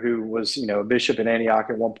 Peter, who was, a bishop in Antioch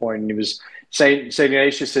at one point. And he was St.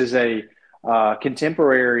 Ignatius is a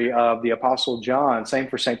contemporary of the Apostle John. Same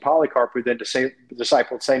for St. Polycarp, who then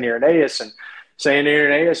discipled St. Irenaeus. And St.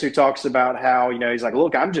 Irenaeus, who talks about how, he's like,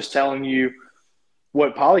 look, I'm just telling you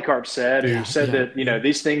what Polycarp said, who said that,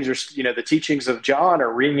 these things are, the teachings of John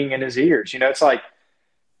are ringing in his ears. It's like,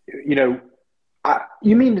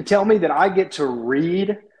 you mean to tell me that I get to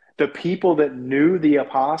read the people that knew the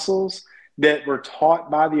apostles, that were taught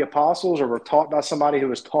by the apostles, or were taught by somebody who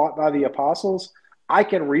was taught by the apostles? I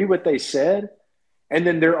can read what they said, and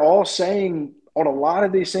then they're all saying, on a lot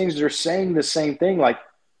of these things, they're saying the same thing. Like,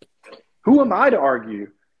 who am I to argue?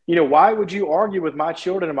 Why would you argue with my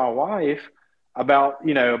children and my wife about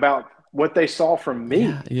what they saw from me?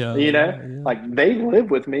 Like, they live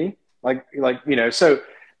with me, so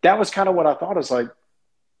that was kind of what I thought. Is like,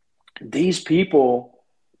 these people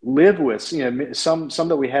live with, some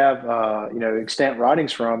that we have, extant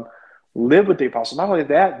writings from, live with the apostles. Not only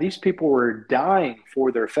that, these people were dying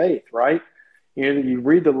for their faith, right? You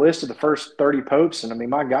read the list of the first 30 popes, and I mean,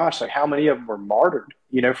 my gosh, like, how many of them were martyred,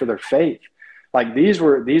 for their faith? Like, these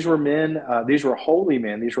were men, these were holy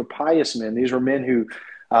men, these were pious men, these were men who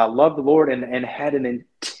loved the Lord and had an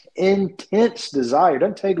intense desire. It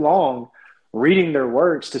doesn't take long reading their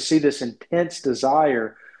works to see this intense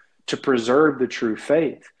desire to preserve the true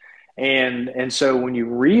faith. And so when you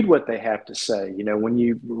read what they have to say, when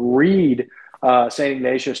you read St.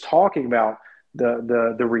 Ignatius talking about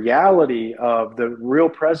the reality of the real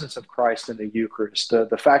presence of Christ in the Eucharist,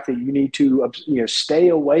 the fact that you need to stay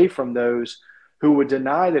away from those who would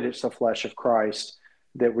deny that it's the flesh of Christ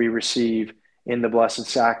that we receive in the Blessed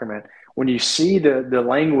Sacrament. When you see the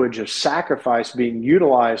language of sacrifice being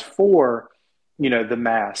utilized for the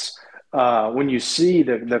Mass, when you see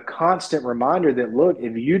the constant reminder that, look,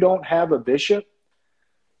 if you don't have a bishop,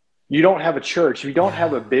 you don't have a church. If you don't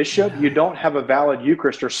have a bishop, you don't have a valid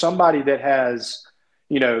Eucharist, or somebody that has,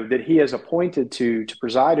 that he has appointed to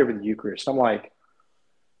preside over the Eucharist. I'm like,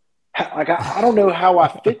 I don't know how I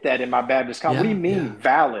fit that in my Baptist what do you mean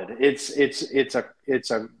valid? It's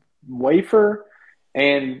a wafer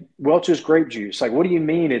and Welch's grape juice. Like, what do you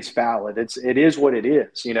mean it's valid? It is what it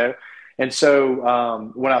is, And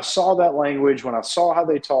so when I saw that language, when I saw how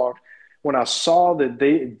they talked, when I saw that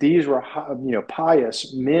these were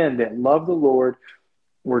pious men that loved the Lord,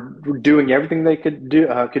 were doing everything they could do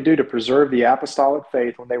to preserve the apostolic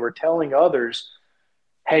faith, when they were telling others,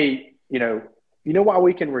 hey, you know why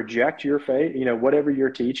we can reject your faith, whatever you're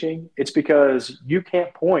teaching? It's because you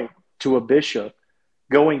can't point to a bishop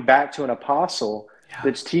going back to an apostle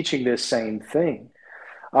that's teaching this same thing.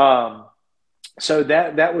 So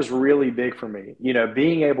that was really big for me,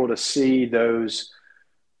 being able to see those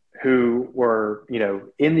who were,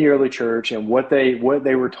 in the early church and what they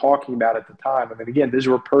were talking about at the time. I mean, again, these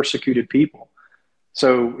were persecuted people.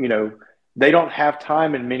 So, they don't have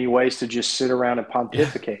time in many ways to just sit around and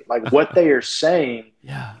pontificate. Like, what they are saying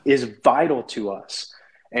is vital to us.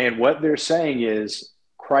 And what they're saying is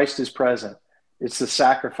Christ is present. It's the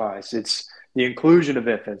sacrifice. It's the inclusion of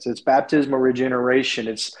infants. It's baptismal regeneration.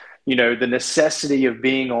 It's, the necessity of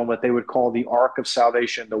being on what they would call the ark of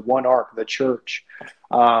salvation, the one ark, the church.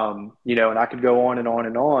 And I could go on and on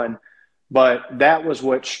and on. But that was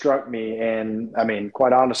what struck me. And I mean,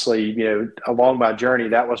 quite honestly, along my journey,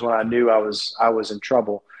 that was when I knew I was in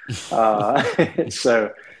trouble.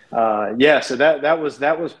 So that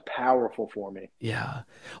was powerful for me. Yeah.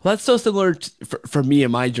 Well, that's so similar for me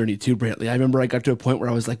in my journey too, Brantley. I remember I got to a point where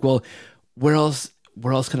I was like, well, where else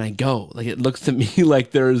can I go? Like, it looks to me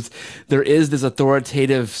like there is this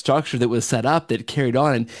authoritative structure that was set up that carried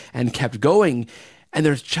on and kept going. And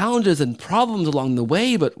there's challenges and problems along the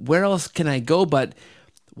way, but where else can I go but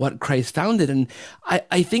what Christ founded. And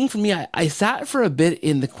I think for me, I sat for a bit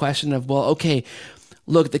in the question of, well, okay,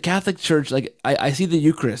 look, the Catholic Church, like I see the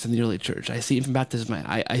Eucharist in the early church. I see infant baptism.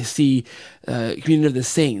 I see communion of the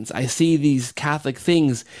saints. I see these Catholic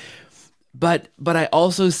things, but I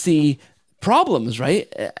also see problems,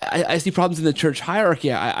 right? I see problems in the church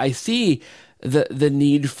hierarchy. I see the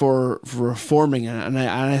need for reforming, and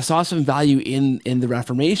I saw some value in the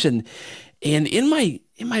Reformation, and in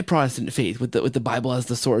my Protestant faith with the Bible as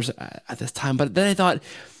the source at this time. But then I thought,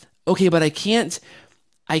 okay, but I can't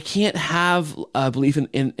have a belief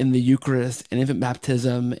in the Eucharist and infant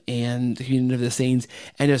baptism and the communion of the saints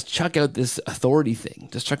and just chuck out this authority thing,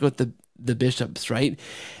 just chuck out the bishops, right?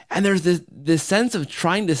 And there's this sense of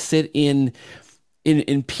trying to sit in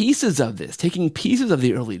pieces of this, taking pieces of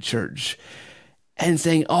the early church and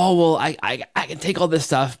saying, oh, well, I can take all this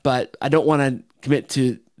stuff, but I don't want to commit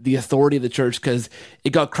to the authority of the church because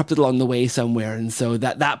it got corrupted along the way somewhere. And so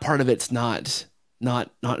that part of it's not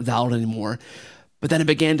valid anymore. But then I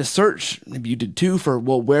began to search, maybe you did too, for,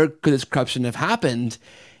 well, where could this corruption have happened?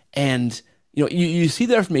 And, you see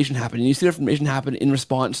the Reformation happen, and you see the Reformation happen in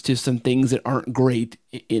response to some things that aren't great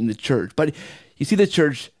in the church. But you see the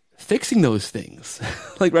church fixing those things,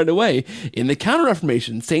 like right away, in the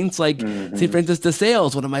Counter-Reformation. Saints like St. Francis de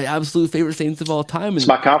Sales, one of my absolute favorite saints of all time. It's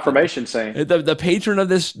my confirmation saint. The patron of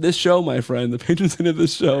this show, my friend, the patron saint of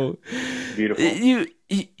this show. Beautiful.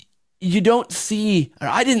 You don't see, or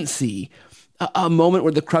I didn't see, a moment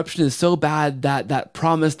where the corruption is so bad that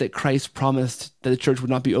promise that Christ promised that the church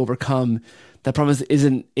would not be overcome, that promise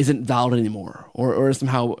isn't valid anymore, or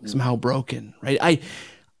somehow broken, right?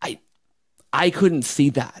 I couldn't see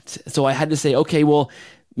that, so I had to say, okay, well,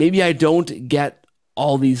 maybe I don't get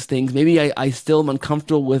all these things. Maybe I still am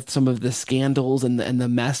uncomfortable with some of the scandals and the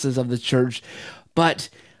messes of the church, but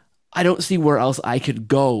I don't see where else I could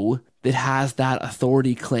go that has that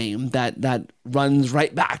authority claim that runs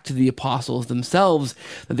right back to the apostles themselves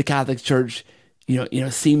that the Catholic Church,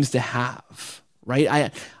 seems to have,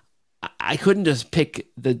 right? I couldn't just pick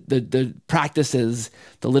the practices,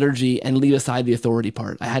 the liturgy, and leave aside the authority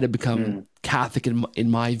part. I had to become Catholic in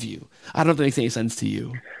my view. I don't know if that makes any sense to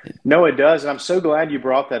you. No, it does. And I'm so glad you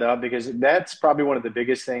brought that up, because that's probably one of the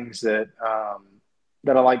biggest things that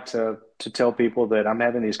I like to tell people that I'm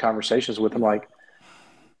having these conversations with. I'm like,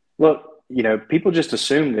 look, people just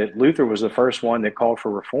assume that Luther was the first one that called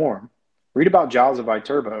for reform. Read about Giles of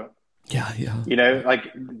Viterbo. Yeah.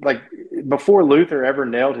 Like before Luther ever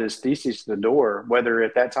nailed his theses to the door, whether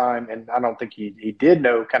at that time, and I don't think he did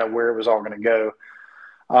know kind of where it was all going to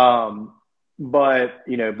go. But,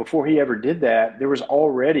 before he ever did that, there was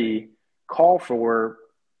already call for,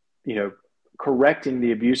 correcting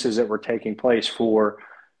the abuses that were taking place, for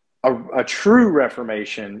a true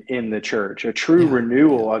reformation in the church, a true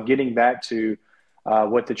renewal of getting back to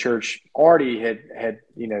what the church already had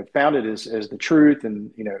founded as the truth,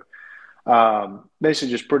 and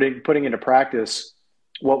basically just putting into practice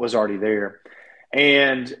what was already there.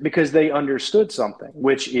 And because they understood something,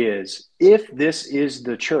 which is, if this is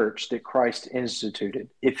the church that Christ instituted,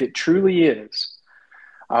 if it truly is,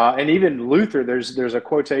 and even Luther, there's a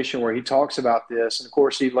quotation where he talks about this, and of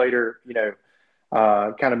course he later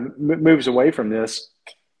kind of moves away from this,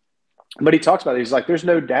 but he talks about it. He's like, there's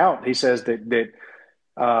no doubt, he says, that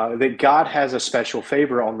God has a special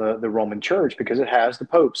favor on the Roman Church, because it has the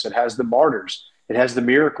popes, it has the martyrs, it has the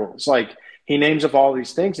miracles. Like, he names up all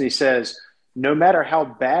these things, and he says, no matter how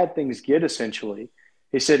bad things get, essentially,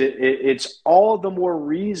 he said it's all the more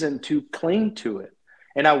reason to cling to it.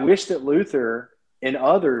 And I wish that Luther and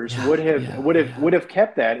others would have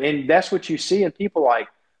kept that. And that's what you see in people like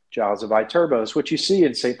Giles of Viterbo. It's what you see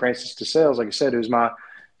in St. Francis de Sales, like I said, who's my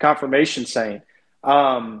confirmation saint.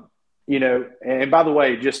 And by the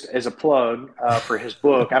way, just as a plug for his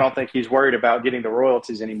book, I don't think he's worried about getting the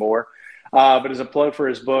royalties anymore. But as a plug for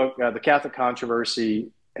his book, The Catholic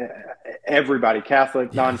Controversy, everybody,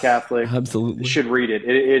 Catholic, non-Catholic, absolutely should read it.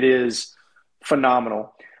 It is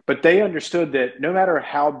phenomenal. But they understood that no matter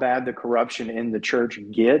how bad the corruption in the church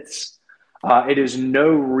gets, it is no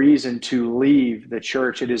reason to leave the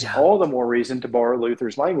church. It is all the more reason, to borrow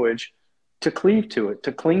Luther's language, to cleave to it,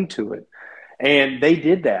 to cling to it. And they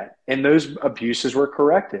did that, and those abuses were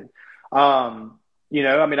corrected.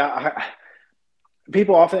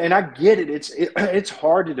 People often, and I get it, it's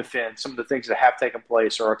hard to defend some of the things that have taken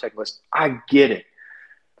place or are taking place. I get it.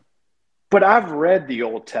 But I've read the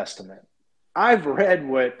Old Testament. I've read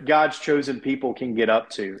what God's chosen people can get up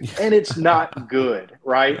to, and it's not good,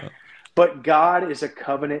 right? Yeah. But God is a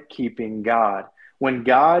covenant-keeping God. When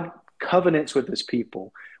God covenants with his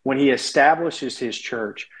people, when he establishes his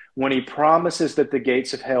church, when he promises that the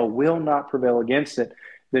gates of hell will not prevail against it,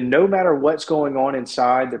 then no matter what's going on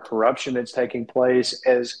inside, the corruption that's taking place,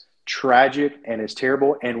 as tragic and as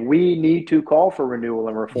terrible, and we need to call for renewal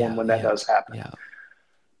and reform when that does happen. Yeah.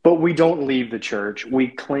 But we don't leave the church. We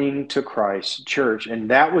cling to Christ's church. And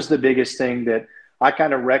that was the biggest thing that I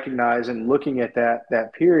kind of recognize in looking at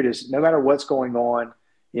that period, is no matter what's going on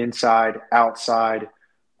inside, outside,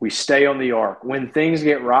 we stay on the ark. When things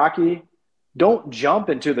get rocky, don't jump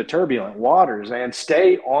into the turbulent waters and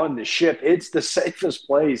stay on the ship. It's the safest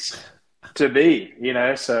place to be, you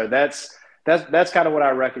know? So that's kind of what I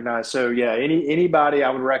recognize. So yeah, anybody I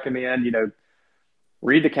would recommend, you know,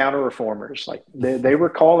 read the Counter Reformers. Like they were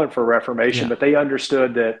calling for Reformation, but they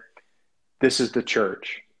understood that this is the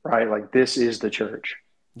church, right? Like this is the church.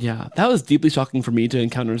 Yeah, that was deeply shocking for me to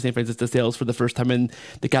encounter St. Francis de Sales for the first time in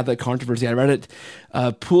the Catholic controversy. I read it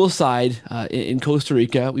poolside in Costa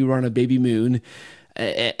Rica. We were on a baby moon.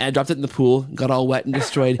 And I dropped it in the pool, got all wet and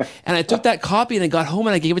destroyed. And I took that copy and I got home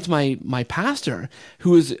and I gave it to my pastor,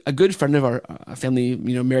 who is a good friend of our family,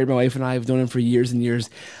 you know, married my wife and I. I've known him for years and years.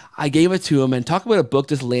 I gave it to him, and talk about a book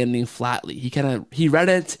just landing flatly. He read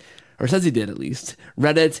it, or says he did at least,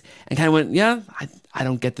 read it and kind of went, yeah, I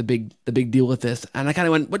don't get the big deal with this. And I kind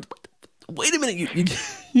of went, what? Wait a minute,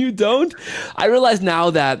 you don't? I realize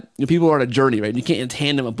now that, you know, people are on a journey, right? You can't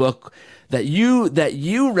hand them a book that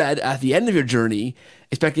you read at the end of your journey,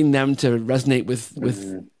 expecting them to resonate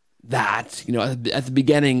with that, you know, at the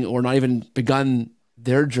beginning, or not even begun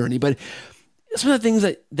their journey. But some of the things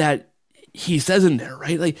that he says in there,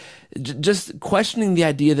 right? Like just questioning the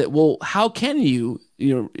idea that, well, how can you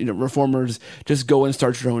know, reformers just go and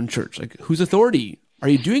start your own church? Like, whose authority are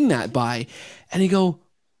you doing that by? And you go,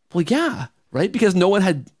 well, yeah, right? Because no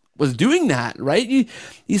one was doing that, right?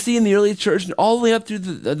 You see in the early church and all the way up through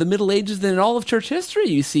the Middle Ages, then in all of church history,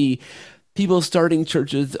 you see people starting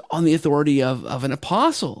churches on the authority of an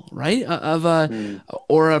apostle, right?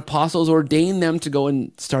 Or apostles ordain them to go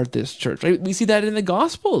and start this church, right? We see that in the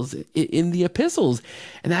Gospels, in the epistles,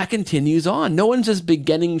 and that continues on. No one's just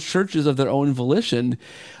beginning churches of their own volition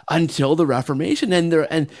until the Reformation.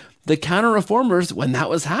 And the Counter-Reformers, when that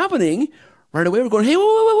was happening, right away we're going, hey,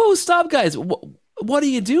 whoa, stop, guys. What are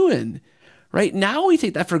you doing? Right now, we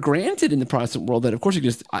take that for granted in the Protestant world, that of course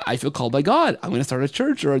you I feel called by God. I'm going to start a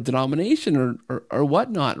church or a denomination or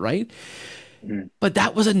whatnot, right? But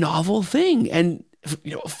that was a novel thing. And,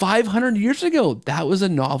 you know, 500 years ago, that was a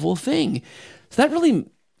novel thing. So that really,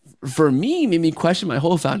 for me, made me question my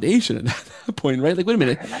whole foundation at that point, right? Like, wait a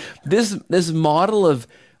minute, this model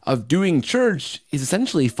of doing church is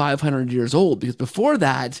essentially 500 years old, because before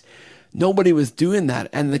that, nobody was doing that.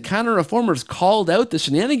 And the Counter-Reformers called out the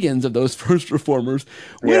shenanigans of those first reformers.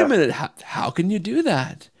 Wait a minute, how can you do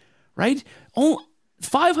that? Right? Oh,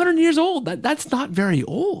 500 years old. That's not very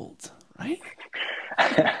old, right?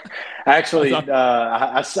 Actually,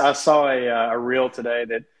 I saw a reel today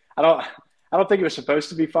that I don't think it was supposed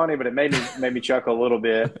to be funny, but it made me chuckle a little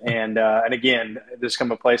bit. And again, this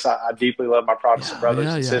come a place I deeply love my Protestant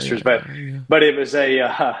brothers and sisters, but it was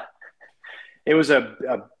it was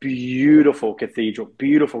a beautiful cathedral.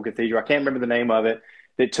 I can't remember the name of it.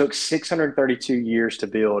 That took 632 years to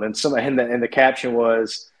build, and the caption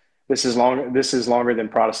was, "This is longer than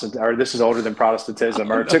Protestant," or "This is older than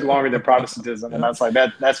Protestantism," or "It took longer than Protestantism." And I was like,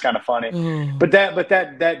 that's kind of funny. But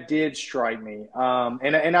that did strike me.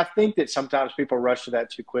 And I think that sometimes people rush to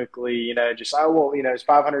that too quickly. You know, just it's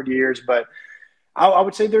 500 years, but I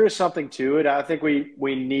would say there is something to it. I think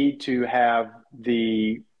we need to have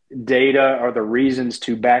the data or the reasons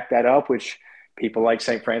to back that up, which people like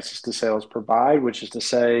St. Francis de Sales provide, which is to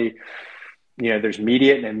say, you know, there's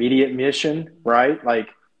immediate mission, right? Like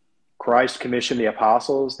Christ commissioned the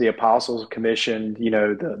apostles commissioned, you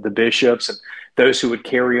know, the bishops and those who would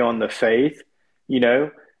carry on the faith, you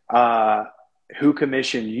know, who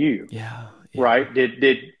commissioned you? Yeah. Right.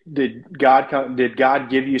 Did God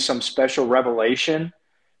give you some special revelation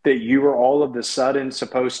that you were all of a sudden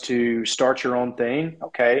supposed to start your own thing?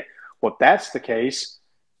 Okay. Well, if that's the case,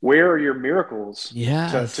 where are your miracles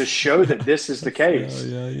to show that this is the case?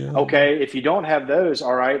 Okay. If you don't have those,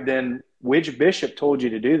 all right, then which bishop told you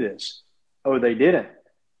to do this? Oh, they didn't.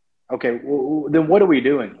 Okay. Well, then what are we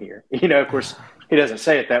doing here? You know, of course he doesn't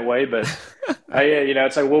say it that way, but you know,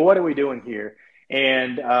 it's like, well, what are we doing here?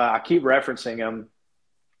 And I keep referencing him.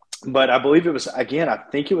 But I believe it was, again, I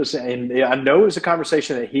think it was, and I know it was a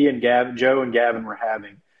conversation that he and Joe and Gavin were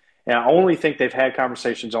having. And I only think they've had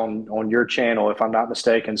conversations on your channel, if I'm not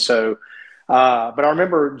mistaken. So, but I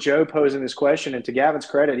remember Joe posing this question, and to Gavin's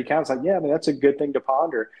credit, he kind of was like, yeah, I mean, that's a good thing to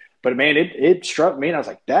ponder. But man, it struck me, and I was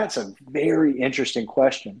like, that's a very interesting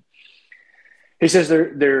question. He says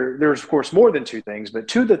there's of course more than two things, but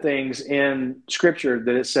two of the things in Scripture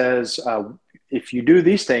that it says, if you do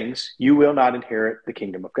these things, you will not inherit the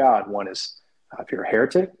kingdom of God. One is if you're a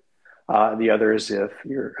heretic. The other is if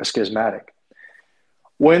you're a schismatic.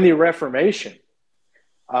 When the Reformation,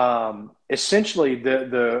 essentially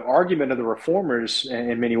the argument of the reformers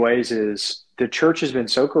in many ways is the church has been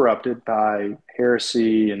so corrupted by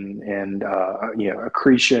heresy and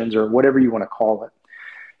accretions, or whatever you want to call it,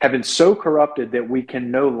 have been so corrupted that we can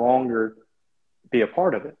no longer be a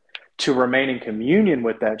part of it. To remain in communion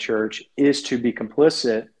with that church is to be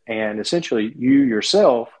complicit, and essentially you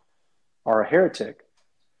yourself are a heretic.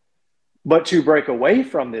 But to break away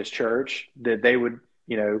from this church that they would,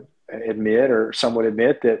 admit, or some would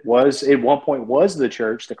admit that was at one point was the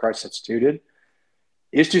church that Christ instituted,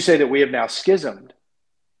 is to say that we have now schismed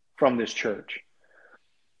from this church.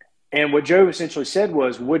 And what Job essentially said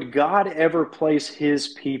was, would God ever place his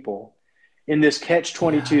people in this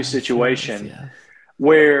catch-22 situation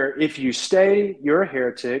where if you stay, you're a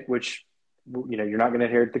heretic, which, you're not going to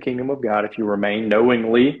inherit the kingdom of God if you remain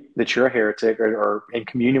knowingly that you're a heretic or in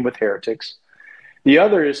communion with heretics. The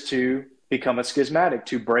other is to become a schismatic,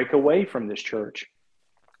 to break away from this church.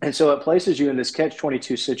 And so it places you in this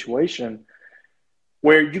catch-22 situation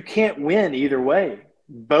where you can't win either way.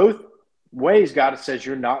 Both ways, God says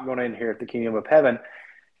you're not going to inherit the kingdom of heaven.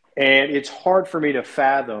 And it's hard for me to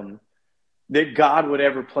fathom that God would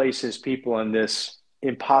ever place his people in this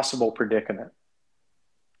impossible predicament.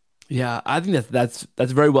 Yeah, I think that's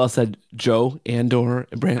very well said, Joe and/or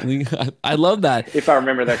Brantley. I love that. If I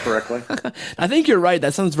remember that correctly. I think you're right.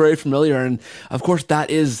 That sounds very familiar. And of course, that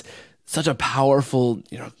is such a powerful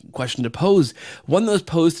question to pose. One that was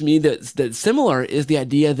posed to me that's similar is the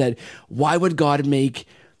idea that why would God make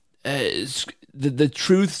the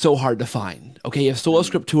truth so hard to find? Okay, if Sola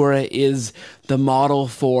Scriptura is the model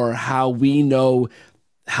for how we know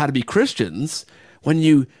how to be Christians, when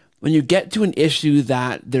you get to an issue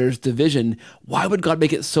that there's division, why would God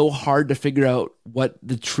make it so hard to figure out what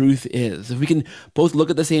the truth is? If we can both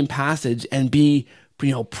look at the same passage and be,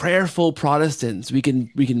 prayerful Protestants, we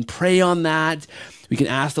can pray on that. We can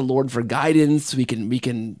ask the Lord for guidance. We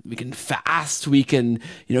can fast. We can,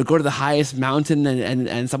 go to the highest mountain and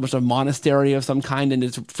establish a monastery of some kind, and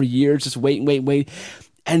just for years just wait,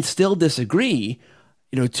 and still disagree.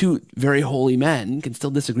 Two very holy men can still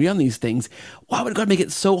disagree on these things. Why would God make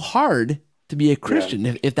it so hard to be a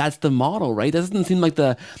Christian if that's the model, right? That doesn't seem like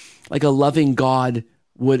a loving God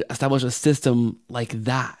would establish a system like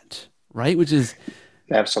that, right? Which is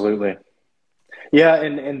absolutely, yeah.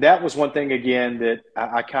 And that was one thing again that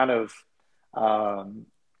I kind of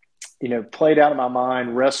played out in my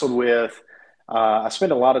mind, wrestled with. I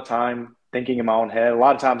spent a lot of time thinking in my own head, a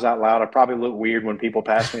lot of times out loud. I probably look weird when people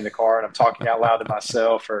pass me in the car and I'm talking out loud to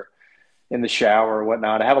myself or in the shower or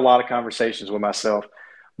whatnot. I have a lot of conversations with myself,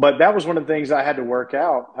 but that was one of the things I had to work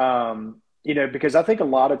out, because I think a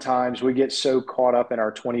lot of times we get so caught up in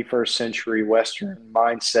our 21st century Western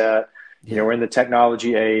mindset. We're in the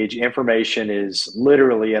technology age. Information is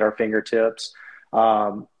literally at our fingertips.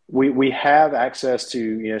 We have access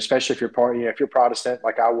to, especially if you're Protestant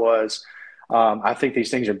like I was. I think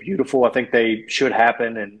these things are beautiful. I think they should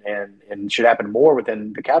happen and should happen more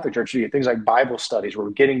within the Catholic Church. You get things like Bible studies where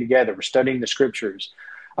we're getting together, we're studying the scriptures.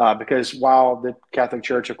 Because while the Catholic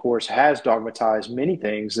Church, of course, has dogmatized many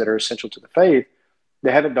things that are essential to the faith,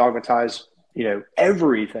 they haven't dogmatized,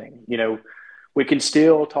 everything. We can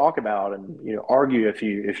still talk about and, argue, if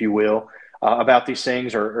you will, about these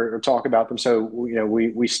things or talk about them. So,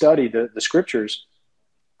 we study the scriptures.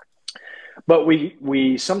 But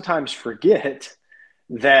we sometimes forget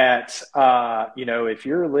that, if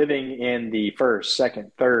you're living in the first,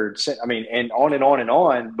 second, third, and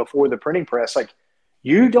on before the printing press, like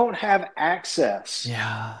you don't have access.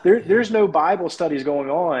 Yeah. There's no Bible studies going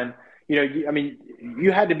on.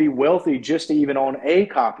 You had to be wealthy just to even own a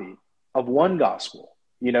copy of one gospel,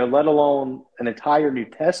 let alone an entire New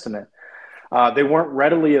Testament. They weren't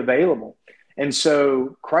readily available. And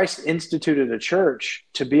so Christ instituted a church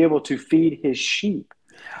to be able to feed his sheep,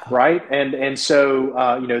 right? And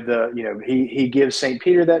so he gives St.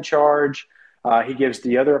 Peter that charge. He gives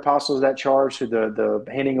the other apostles that charge to the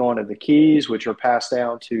handing on of the keys, which are passed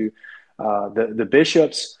down to the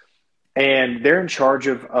bishops, and they're in charge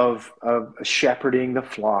of shepherding the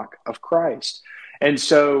flock of Christ. And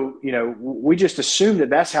so, we just assume that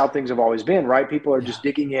that's how things have always been, right? People are just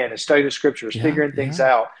digging in and studying the scriptures, figuring things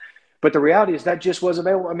out. But the reality is that just wasn't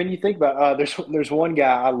available. You think about there's one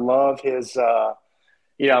guy, I love his I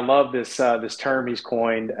love this term he's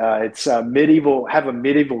coined. It's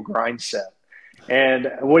medieval grind set.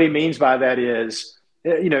 And what he means by that is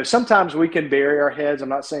sometimes we can bury our heads. I'm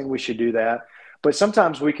not saying we should do that, but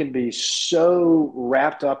sometimes we can be so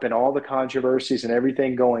wrapped up in all the controversies and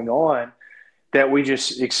everything going on that we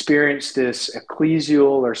just experience this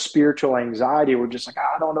ecclesial or spiritual anxiety. We're just like,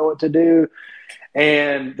 I don't know what to do.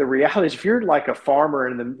 And the reality is, if you're like a farmer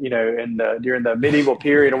during the medieval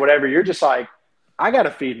period or whatever, you're just like, I got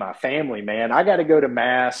to feed my family, man. I got to go to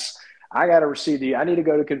mass. I got to I need to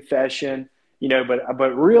go to confession,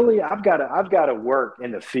 but really I've got to work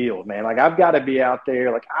in the field, man. Like I've got to be out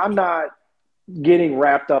there. Like I'm not getting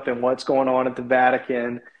wrapped up in what's going on at the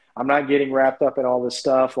Vatican. I'm not getting wrapped up in all this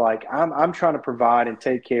stuff. Like I'm trying to provide and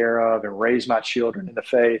take care of and raise my children in the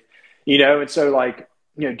faith, and so like,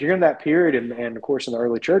 during that period and of course in the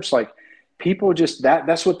early church, like people just,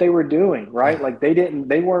 that's what they were doing, right? Yeah. Like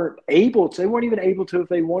they weren't even able to, if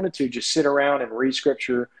they wanted to, just sit around and read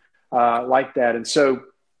scripture like that. And so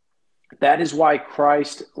that is why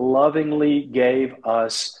Christ lovingly gave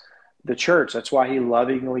us the church. That's why he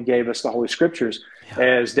lovingly gave us the Holy Scriptures. Yeah.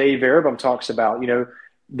 As Dave Arabam talks about,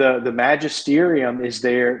 the magisterium is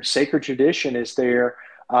there, sacred tradition is there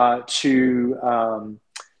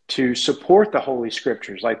to support the Holy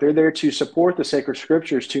Scriptures. Like they're there to support the sacred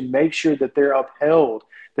Scriptures, to make sure that they're upheld,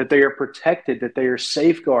 that they are protected, that they are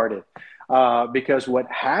safeguarded. Because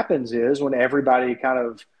what happens is when everybody kind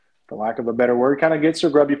of, for lack of a better word, kind of gets their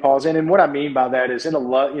grubby paws in. And what I mean by that is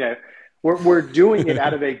we're doing it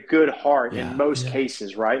out of a good heart in most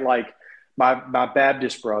cases, right? Like my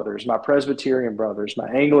Baptist brothers, my Presbyterian brothers, my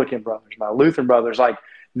Anglican brothers, my Lutheran brothers, like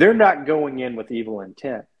they're not going in with evil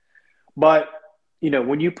intent. But,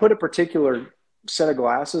 when you put a particular set of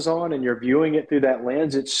glasses on and you're viewing it through that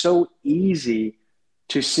lens, it's so easy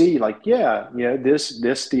to see like,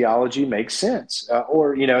 this theology makes sense.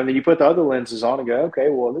 And then you put the other lenses on and go, okay,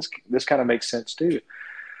 well, this kind of makes sense too.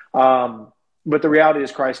 But the reality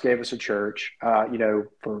is Christ gave us a church,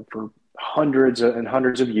 for hundreds and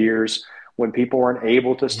hundreds of years when people weren't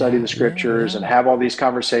able to study the Scriptures and have all these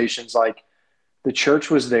conversations. Like the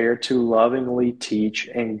church was there to lovingly teach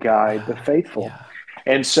and guide the faithful. Yeah.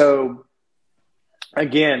 And so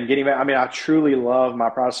again, getting back, I truly love my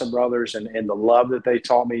Protestant brothers and the love that they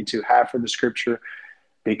taught me to have for the Scripture,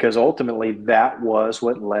 because ultimately that was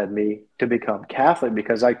what led me to become Catholic,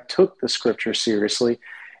 because I took the Scripture seriously.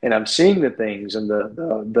 And I'm seeing the things and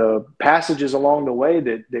the passages along the way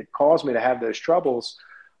that caused me to have those troubles,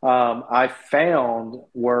 I found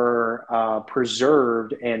were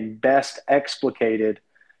preserved and best explicated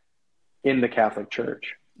in the Catholic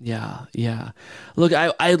Church. Yeah, yeah. Look,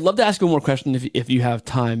 I'd love to ask you one more question if you have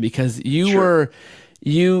time, because your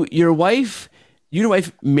wife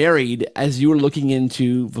married as you were looking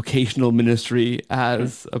into vocational ministry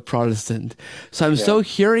as a Protestant. So I'm so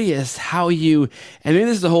curious how and maybe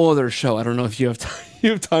this is a whole other show. I don't know if you have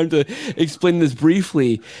time, to explain this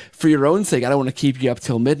briefly for your own sake. I don't want to keep you up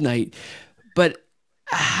till midnight, but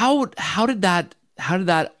how did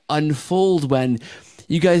that unfold when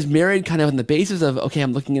you guys married kind of on the basis of, okay,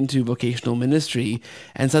 I'm looking into vocational ministry,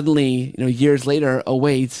 and suddenly, years later, oh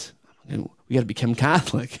wait, we got to become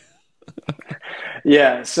Catholic.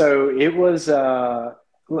 Yeah, so it was,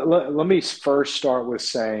 let me first start with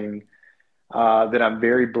saying that I'm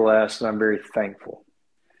very blessed and I'm very thankful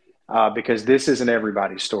because this isn't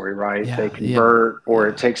everybody's story, right? They convert or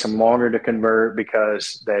it takes them longer to convert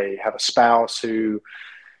because they have a spouse who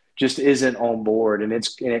just isn't on board, and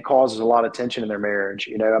it causes a lot of tension in their marriage.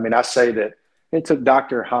 I say that it took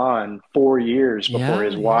Dr. Hahn 4 years before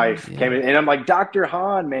his wife came in, and I'm like, Dr.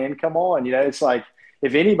 Hahn, man, come on. It's like,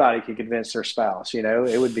 if anybody could convince their spouse,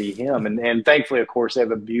 it would be him. And thankfully, of course, they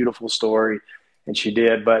have a beautiful story, and she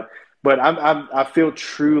did. But I feel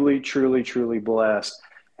truly, truly, truly blessed.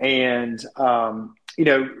 And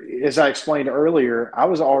as I explained earlier, I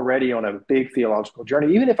was already on a big theological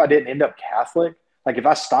journey. Even if I didn't end up Catholic, like if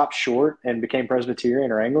I stopped short and became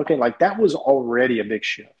Presbyterian or Anglican, like that was already a big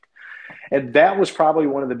shift. And that was probably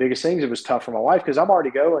one of the biggest things that was tough for my wife, because I'm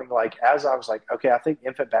already going, like, as I was like, okay, I think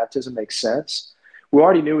infant baptism makes sense. We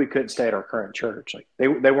already knew we couldn't stay at our current church. Like they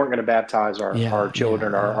weren't going to baptize our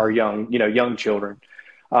children, our young children.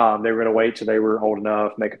 They were going to wait till they were old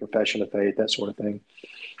enough, make a profession of faith, that sort of thing.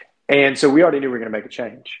 And so we already knew we were going to make a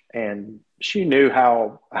change. And she knew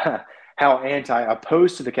how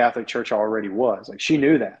opposed to the Catholic Church I already was. Like she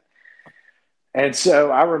knew that. And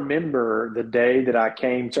so I remember the day that I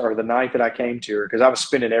came to, or the night that I came to her, because I was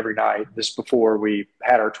spending every night, this before we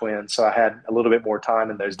had our twins, so I had a little bit more time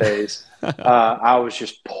in those days. I was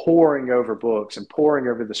just poring over books and poring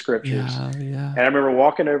over the Scriptures. And I remember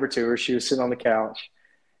walking over to her. She was sitting on the couch,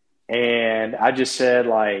 and I just said,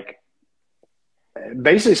 like,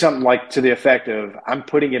 basically something like to the effect of, I'm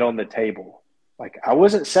putting it on the table. Like, I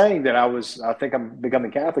wasn't saying that I think I'm becoming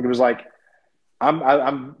Catholic. It was like,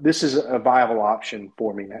 this is a viable option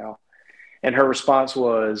for me now. And her response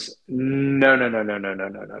was, no, no, no, no, no, no,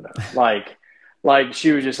 no, no, no. Like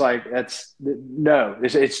she was just like, no,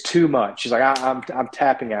 it's too much. She's like, I'm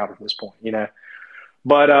tapping out at this point, you know?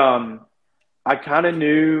 But, I kind of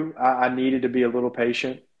knew I needed to be a little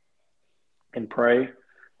patient and pray.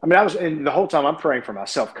 I mean, and the whole time I'm praying for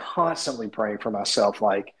myself, constantly praying for myself,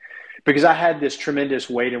 like, because I had this tremendous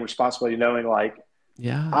weight and responsibility knowing, like,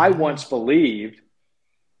 I once believed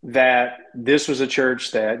that this was a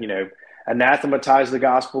church that, you know, anathematized the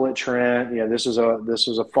gospel at Trent. You know, this was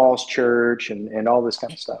a false church and all this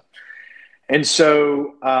kind of stuff. And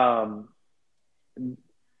so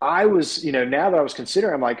I was, you know, now that I was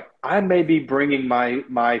considering, I'm like, I may be bringing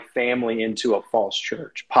my family into a false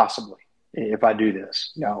church, possibly, if I do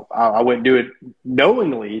this. Now, I wouldn't do it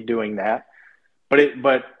knowingly doing that,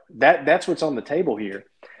 but that's what's on the table here.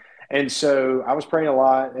 And so I was praying a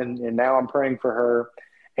lot, and now I'm praying for her.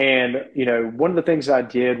 And, you know, one of the things I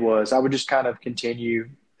did was I would just kind of continue,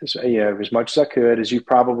 you know, as much as I could. As you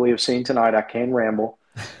probably have seen tonight, I can ramble.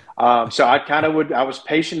 So I was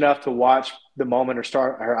patient enough to watch the moment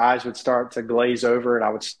her eyes would start to glaze over and I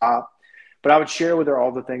would stop. But I would share with her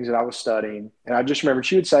all the things that I was studying. And I just remember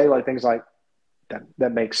she would say like things like,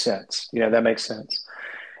 that makes sense. You know, that makes sense.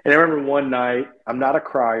 And I remember one night, I'm not a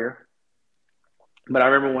crier, but I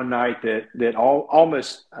remember one night that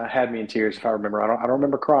almost had me in tears, if I remember. I don't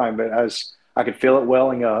remember crying, but I could feel it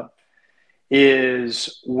welling up,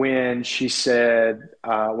 is when she said,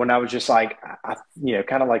 when I was just like, you know,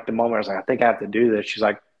 kind of like the moment I was like, I think I have to do this. She's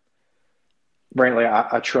like, Brantley,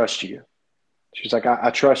 I trust you. She's like, I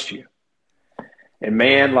trust you. And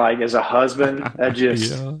man, like as a husband, that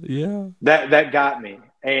just, that got me.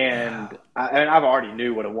 And I've already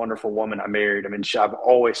knew what a wonderful woman I married. I mean, I've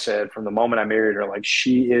always said from the moment I married her, like,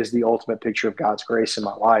 she is the ultimate picture of God's grace in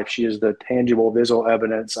my life. She is the tangible, visible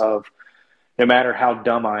evidence of no matter how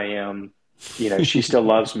dumb I am, you know, she still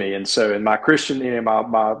loves me. And so in my Christian, you know,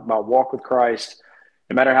 my walk with Christ,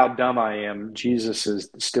 no matter how dumb I am, Jesus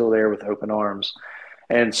is still there with open arms.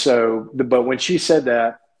 And so, but when she said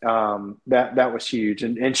that, that was huge.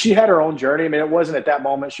 And she had her own journey. I mean, it wasn't at that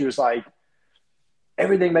moment she was like,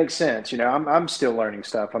 everything makes sense. You know, I'm still learning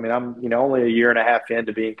stuff. I mean, I'm, you know, only a year and a half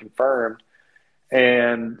into being confirmed.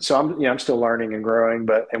 And so I'm still learning and growing,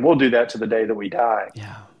 and we'll do that to the day that we die.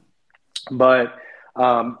 Yeah. But,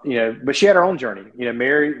 you know, but she had her own journey. You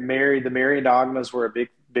know, the Marian dogmas were a big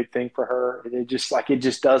thing for her. It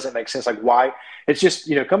just doesn't make sense. Like, why? It's just,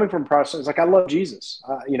 you know, coming from Protestant, it's like, I love Jesus.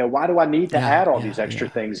 You know, why do I need to add all these extra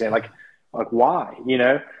things in? Like why, you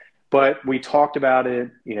know? But we talked about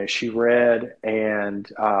it, you know, she read and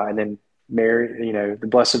then Mary, you know, the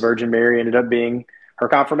Blessed Virgin Mary ended up being her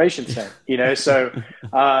confirmation saint, you know, so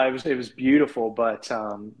it was beautiful. But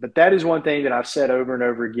that is one thing that I've said over and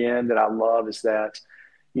over again that I love is that,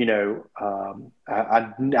 you know,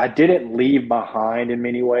 I didn't leave behind in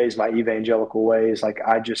many ways my evangelical ways. Like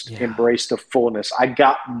I just embraced the fullness. I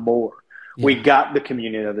got more. Yeah. We got the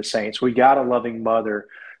communion of the saints. We got a loving mother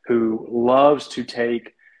who loves to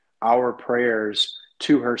take our prayers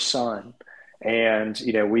to her son. And,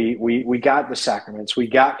 you know, we got the sacraments, we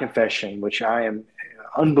got confession, which I am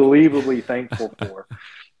unbelievably thankful for.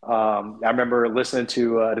 I remember listening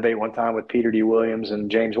to a debate one time with Peter D. Williams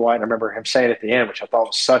and James White. And I remember him saying at the end, which I thought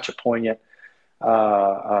was such a poignant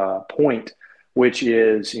point, which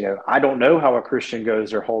is, you know, I don't know how a Christian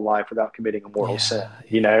goes their whole life without committing a mortal sin,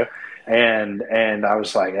 you know? And I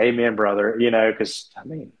was like, amen, brother, you know, because I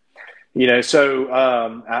mean, you know, so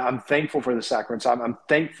I'm thankful for the sacraments. I'm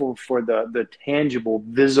thankful for the tangible,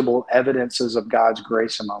 visible evidences of God's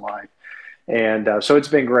grace in my life. And so it's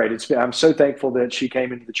been great. I'm so thankful that she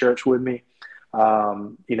came into the church with me,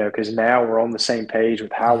 you know, because now we're on the same page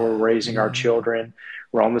with how we're raising our children.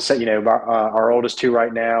 We're on the same, you know, our oldest two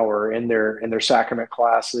right now are in their sacrament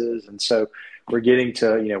classes. And so we're getting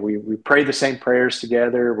to, you know, we pray the same prayers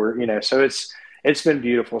together. You know, so it's been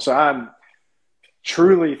beautiful. So I'm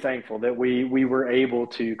truly thankful that we were able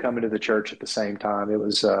to come into the church at the same time. It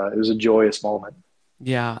was a joyous moment.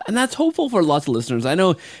 Yeah, and that's hopeful for lots of listeners. I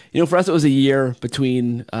know, you know, for us it was a year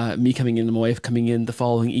between me coming in and my wife coming in the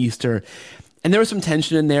following Easter, and there was some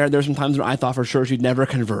tension in there. There were some times when I thought for sure she'd never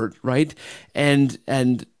convert, right? And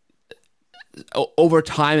over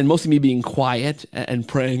time, and mostly me being quiet and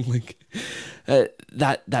praying, like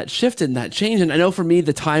that shifted and that changed. And I know for me,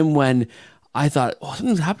 the time when I thought, oh,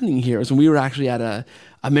 something's happening here, was when we were actually at a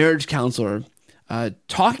marriage counselor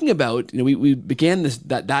talking about, you know, we began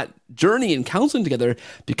that journey in counseling together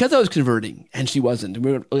because I was converting and she wasn't. And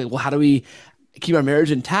we were like, well, how do we keep our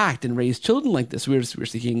marriage intact and raise children like this. We were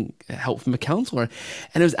seeking help from a counselor.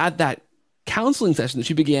 And it was at that counseling session that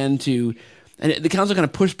she began to, and the counselor kind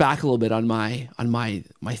of pushed back a little bit on my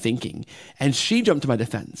thinking. And she jumped to my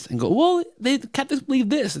defense and go, well, the Catholics believe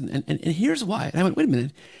this. And here's why. And I went, wait a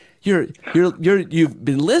minute. You've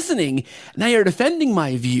been listening. Now you're defending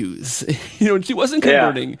my views. And she wasn't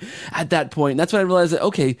converting at that point. And that's when I realized that,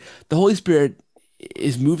 okay, the Holy Spirit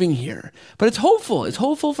is moving here. But it's hopeful. It's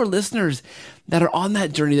hopeful for listeners that are on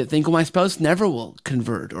that journey that think, well, my spouse never will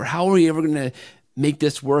convert, or how are we ever going to make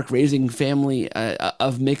this work, raising family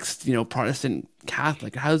of mixed, Protestant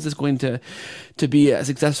Catholic? How is this going to be a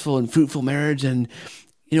successful and fruitful marriage? And,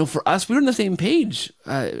 for us, we were on the same page,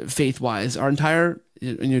 faith-wise, our entire,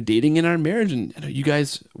 dating in our marriage, and you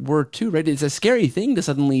guys were too, right? It's a scary thing to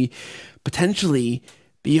suddenly, potentially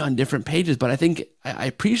be on different pages, but I think I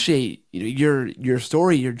appreciate your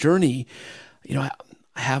story, your journey. I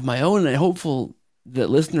have my own, and I'm hopeful that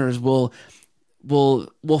listeners will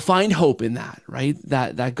find hope in that, right?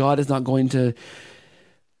 That God is not going to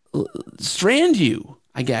strand you,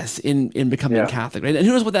 I guess, in becoming Catholic, right? And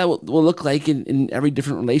who knows what that will look like in every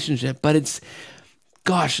different relationship. But it's,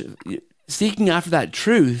 gosh, seeking after that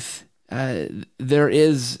truth. There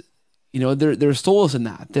is. There's solace in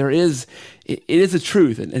that. It is the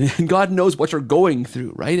truth, and God knows what you're going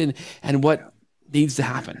through, right? And what needs to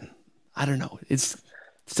happen. I don't know. It's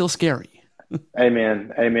still scary.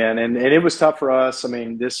 Amen. And it was tough for us. I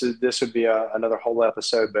mean, this would be another whole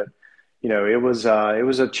episode, but it was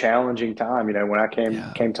a challenging time. When I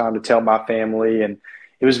came time to tell my family, and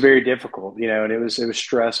it was very difficult. And it was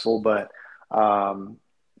stressful, but the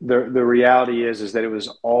reality is that it was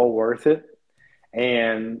all worth it.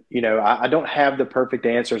 And, I don't have the perfect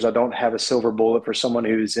answers. I don't have a silver bullet for someone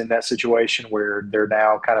who's in that situation where they're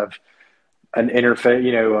now kind of an interfaith,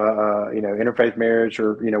 interfaith marriage,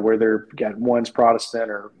 or, where they're got one's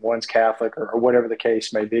Protestant or one's Catholic, or whatever the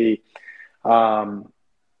case may be. I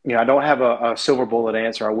don't have a silver bullet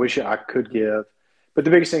answer. I wish I could give, but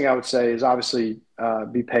the biggest thing I would say is obviously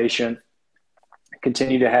be patient,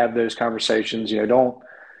 continue to have those conversations. Don't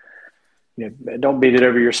beat it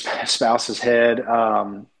over your spouse's head.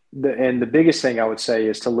 And the biggest thing I would say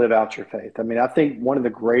is to live out your faith. I mean, I think one of the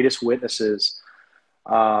greatest witnesses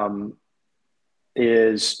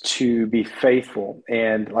is to be faithful.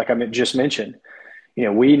 And like I just mentioned,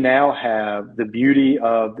 we now have the beauty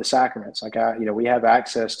of the sacraments. We have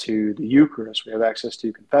access to the Eucharist. We have access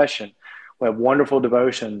to confession. We have wonderful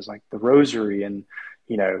devotions like the Rosary, and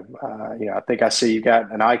I think I see you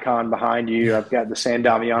got an icon behind you. I've got the San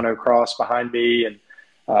Damiano cross behind me, and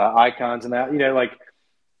icons and that,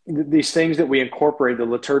 these things that we incorporate, the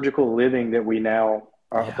liturgical living that we now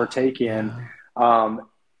partake in.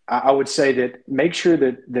 I would say that make sure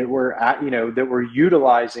that we're that we're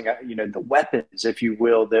utilizing, the weapons, if you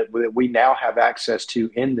will, that we now have access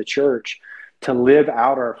to in the church to live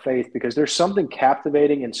out our faith, because there's something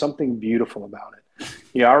captivating and something beautiful about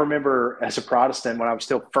it. I remember as a Protestant, when I was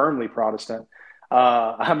still firmly Protestant,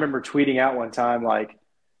 I remember tweeting out one time, like,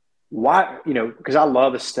 why, because I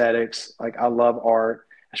love aesthetics, like I love art.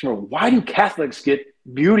 I just remember, why do Catholics get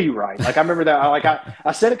beauty right? Like, I remember that,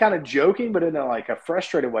 I said it kind of joking, but in a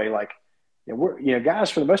frustrated way, like, we're,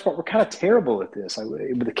 guys, for the most part, we're kind of terrible at this. Like,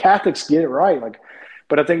 but the Catholics get it right. Like,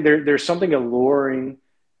 but I think there's something alluring.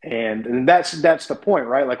 And that's the point,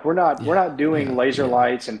 right? Like, we're not doing laser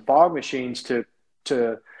lights and fog machines to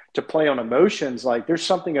play on emotions. Like, there's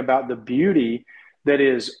something about the beauty that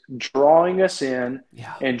is drawing us in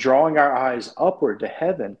and drawing our eyes upward to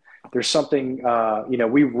heaven. There's something,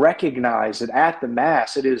 we recognize that at the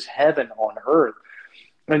Mass, it is heaven on earth.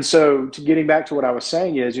 And so, getting back to what I was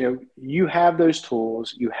saying is, you have those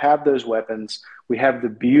tools, you have those weapons, we have the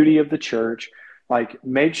beauty of the church. Like,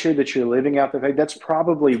 make sure that you're living out the faith. That's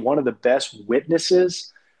probably one of the best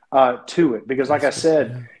witnesses to it. Because like I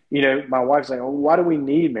said, my wife's like, oh, why do we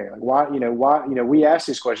need Mary? Like, why, we ask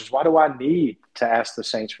these questions. Why do I need to ask the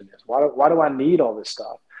saints for this? Why do I need all this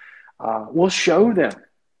stuff? We'll show them,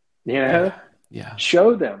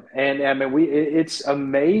 show them. And I mean, it's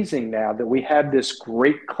amazing now that we have this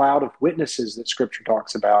great cloud of witnesses that Scripture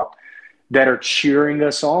talks about that are cheering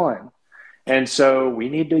us on. And so we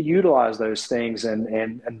need to utilize those things and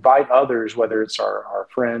invite others, whether it's our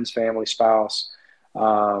friends, family, spouse,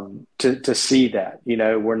 to see that.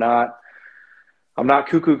 I'm not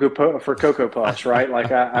cuckoo for Cocoa Puffs, right?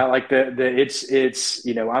 Like, I like it's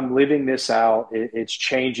I'm living this out. It's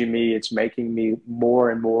changing me. It's making me more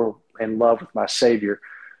and more in love with my Savior.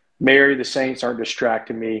 Mary, the saints aren't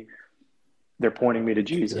distracting me. They're pointing me to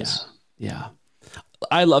Jesus. Yeah.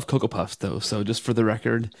 I love Cocoa Puffs though. So just for the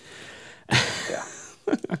record,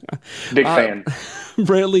 Big fan.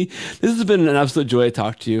 Brantley, this has been an absolute joy to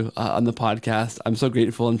talk to you on the podcast. I'm so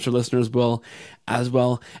grateful. I'm sure listeners will as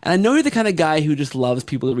well. And I know you're the kind of guy who just loves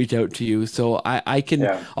people to reach out to you. So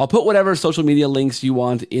I'll put whatever social media links you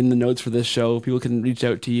want in the notes for this show. People can reach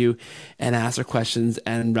out to you and ask their questions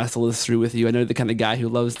and wrestle this through with you. I know you're the kind of guy who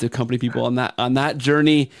loves to accompany people on that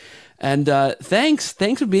journey. And thanks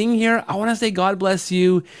for being here. I want to say God bless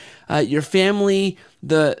you, your family,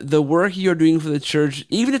 the work you're doing for the church,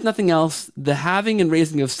 even if nothing else, the having and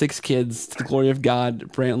raising of 6 kids to the glory of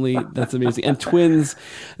God, Brantley, that's amazing. And twins,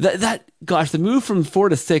 gosh, the move from 4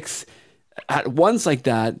 to 6 at once like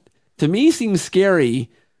that, to me seems scary.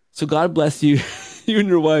 So God bless you, you and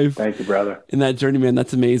your wife. Thank you, brother. In that journey, man,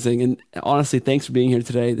 that's amazing. And honestly, thanks for being here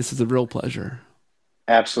today. This is a real pleasure.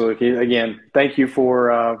 Absolutely. Again, thank you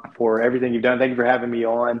for everything you've done. Thank you for having me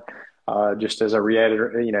on. Just as I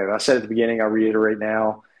reiterate, I said at the beginning, I'll reiterate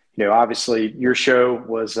now, obviously your show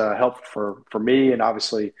was helpful for me, and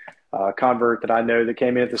obviously a convert that I know that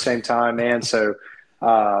came in at the same time, man. So,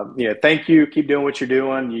 thank you. Keep doing what you're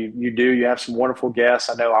doing. You have some wonderful guests.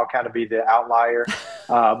 I know I'll kind of be the outlier,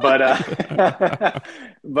 but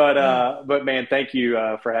man, thank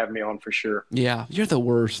you for having me on for sure. Yeah, you're the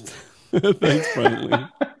worst. Thanks, Brantley.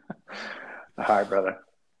 All right, brother.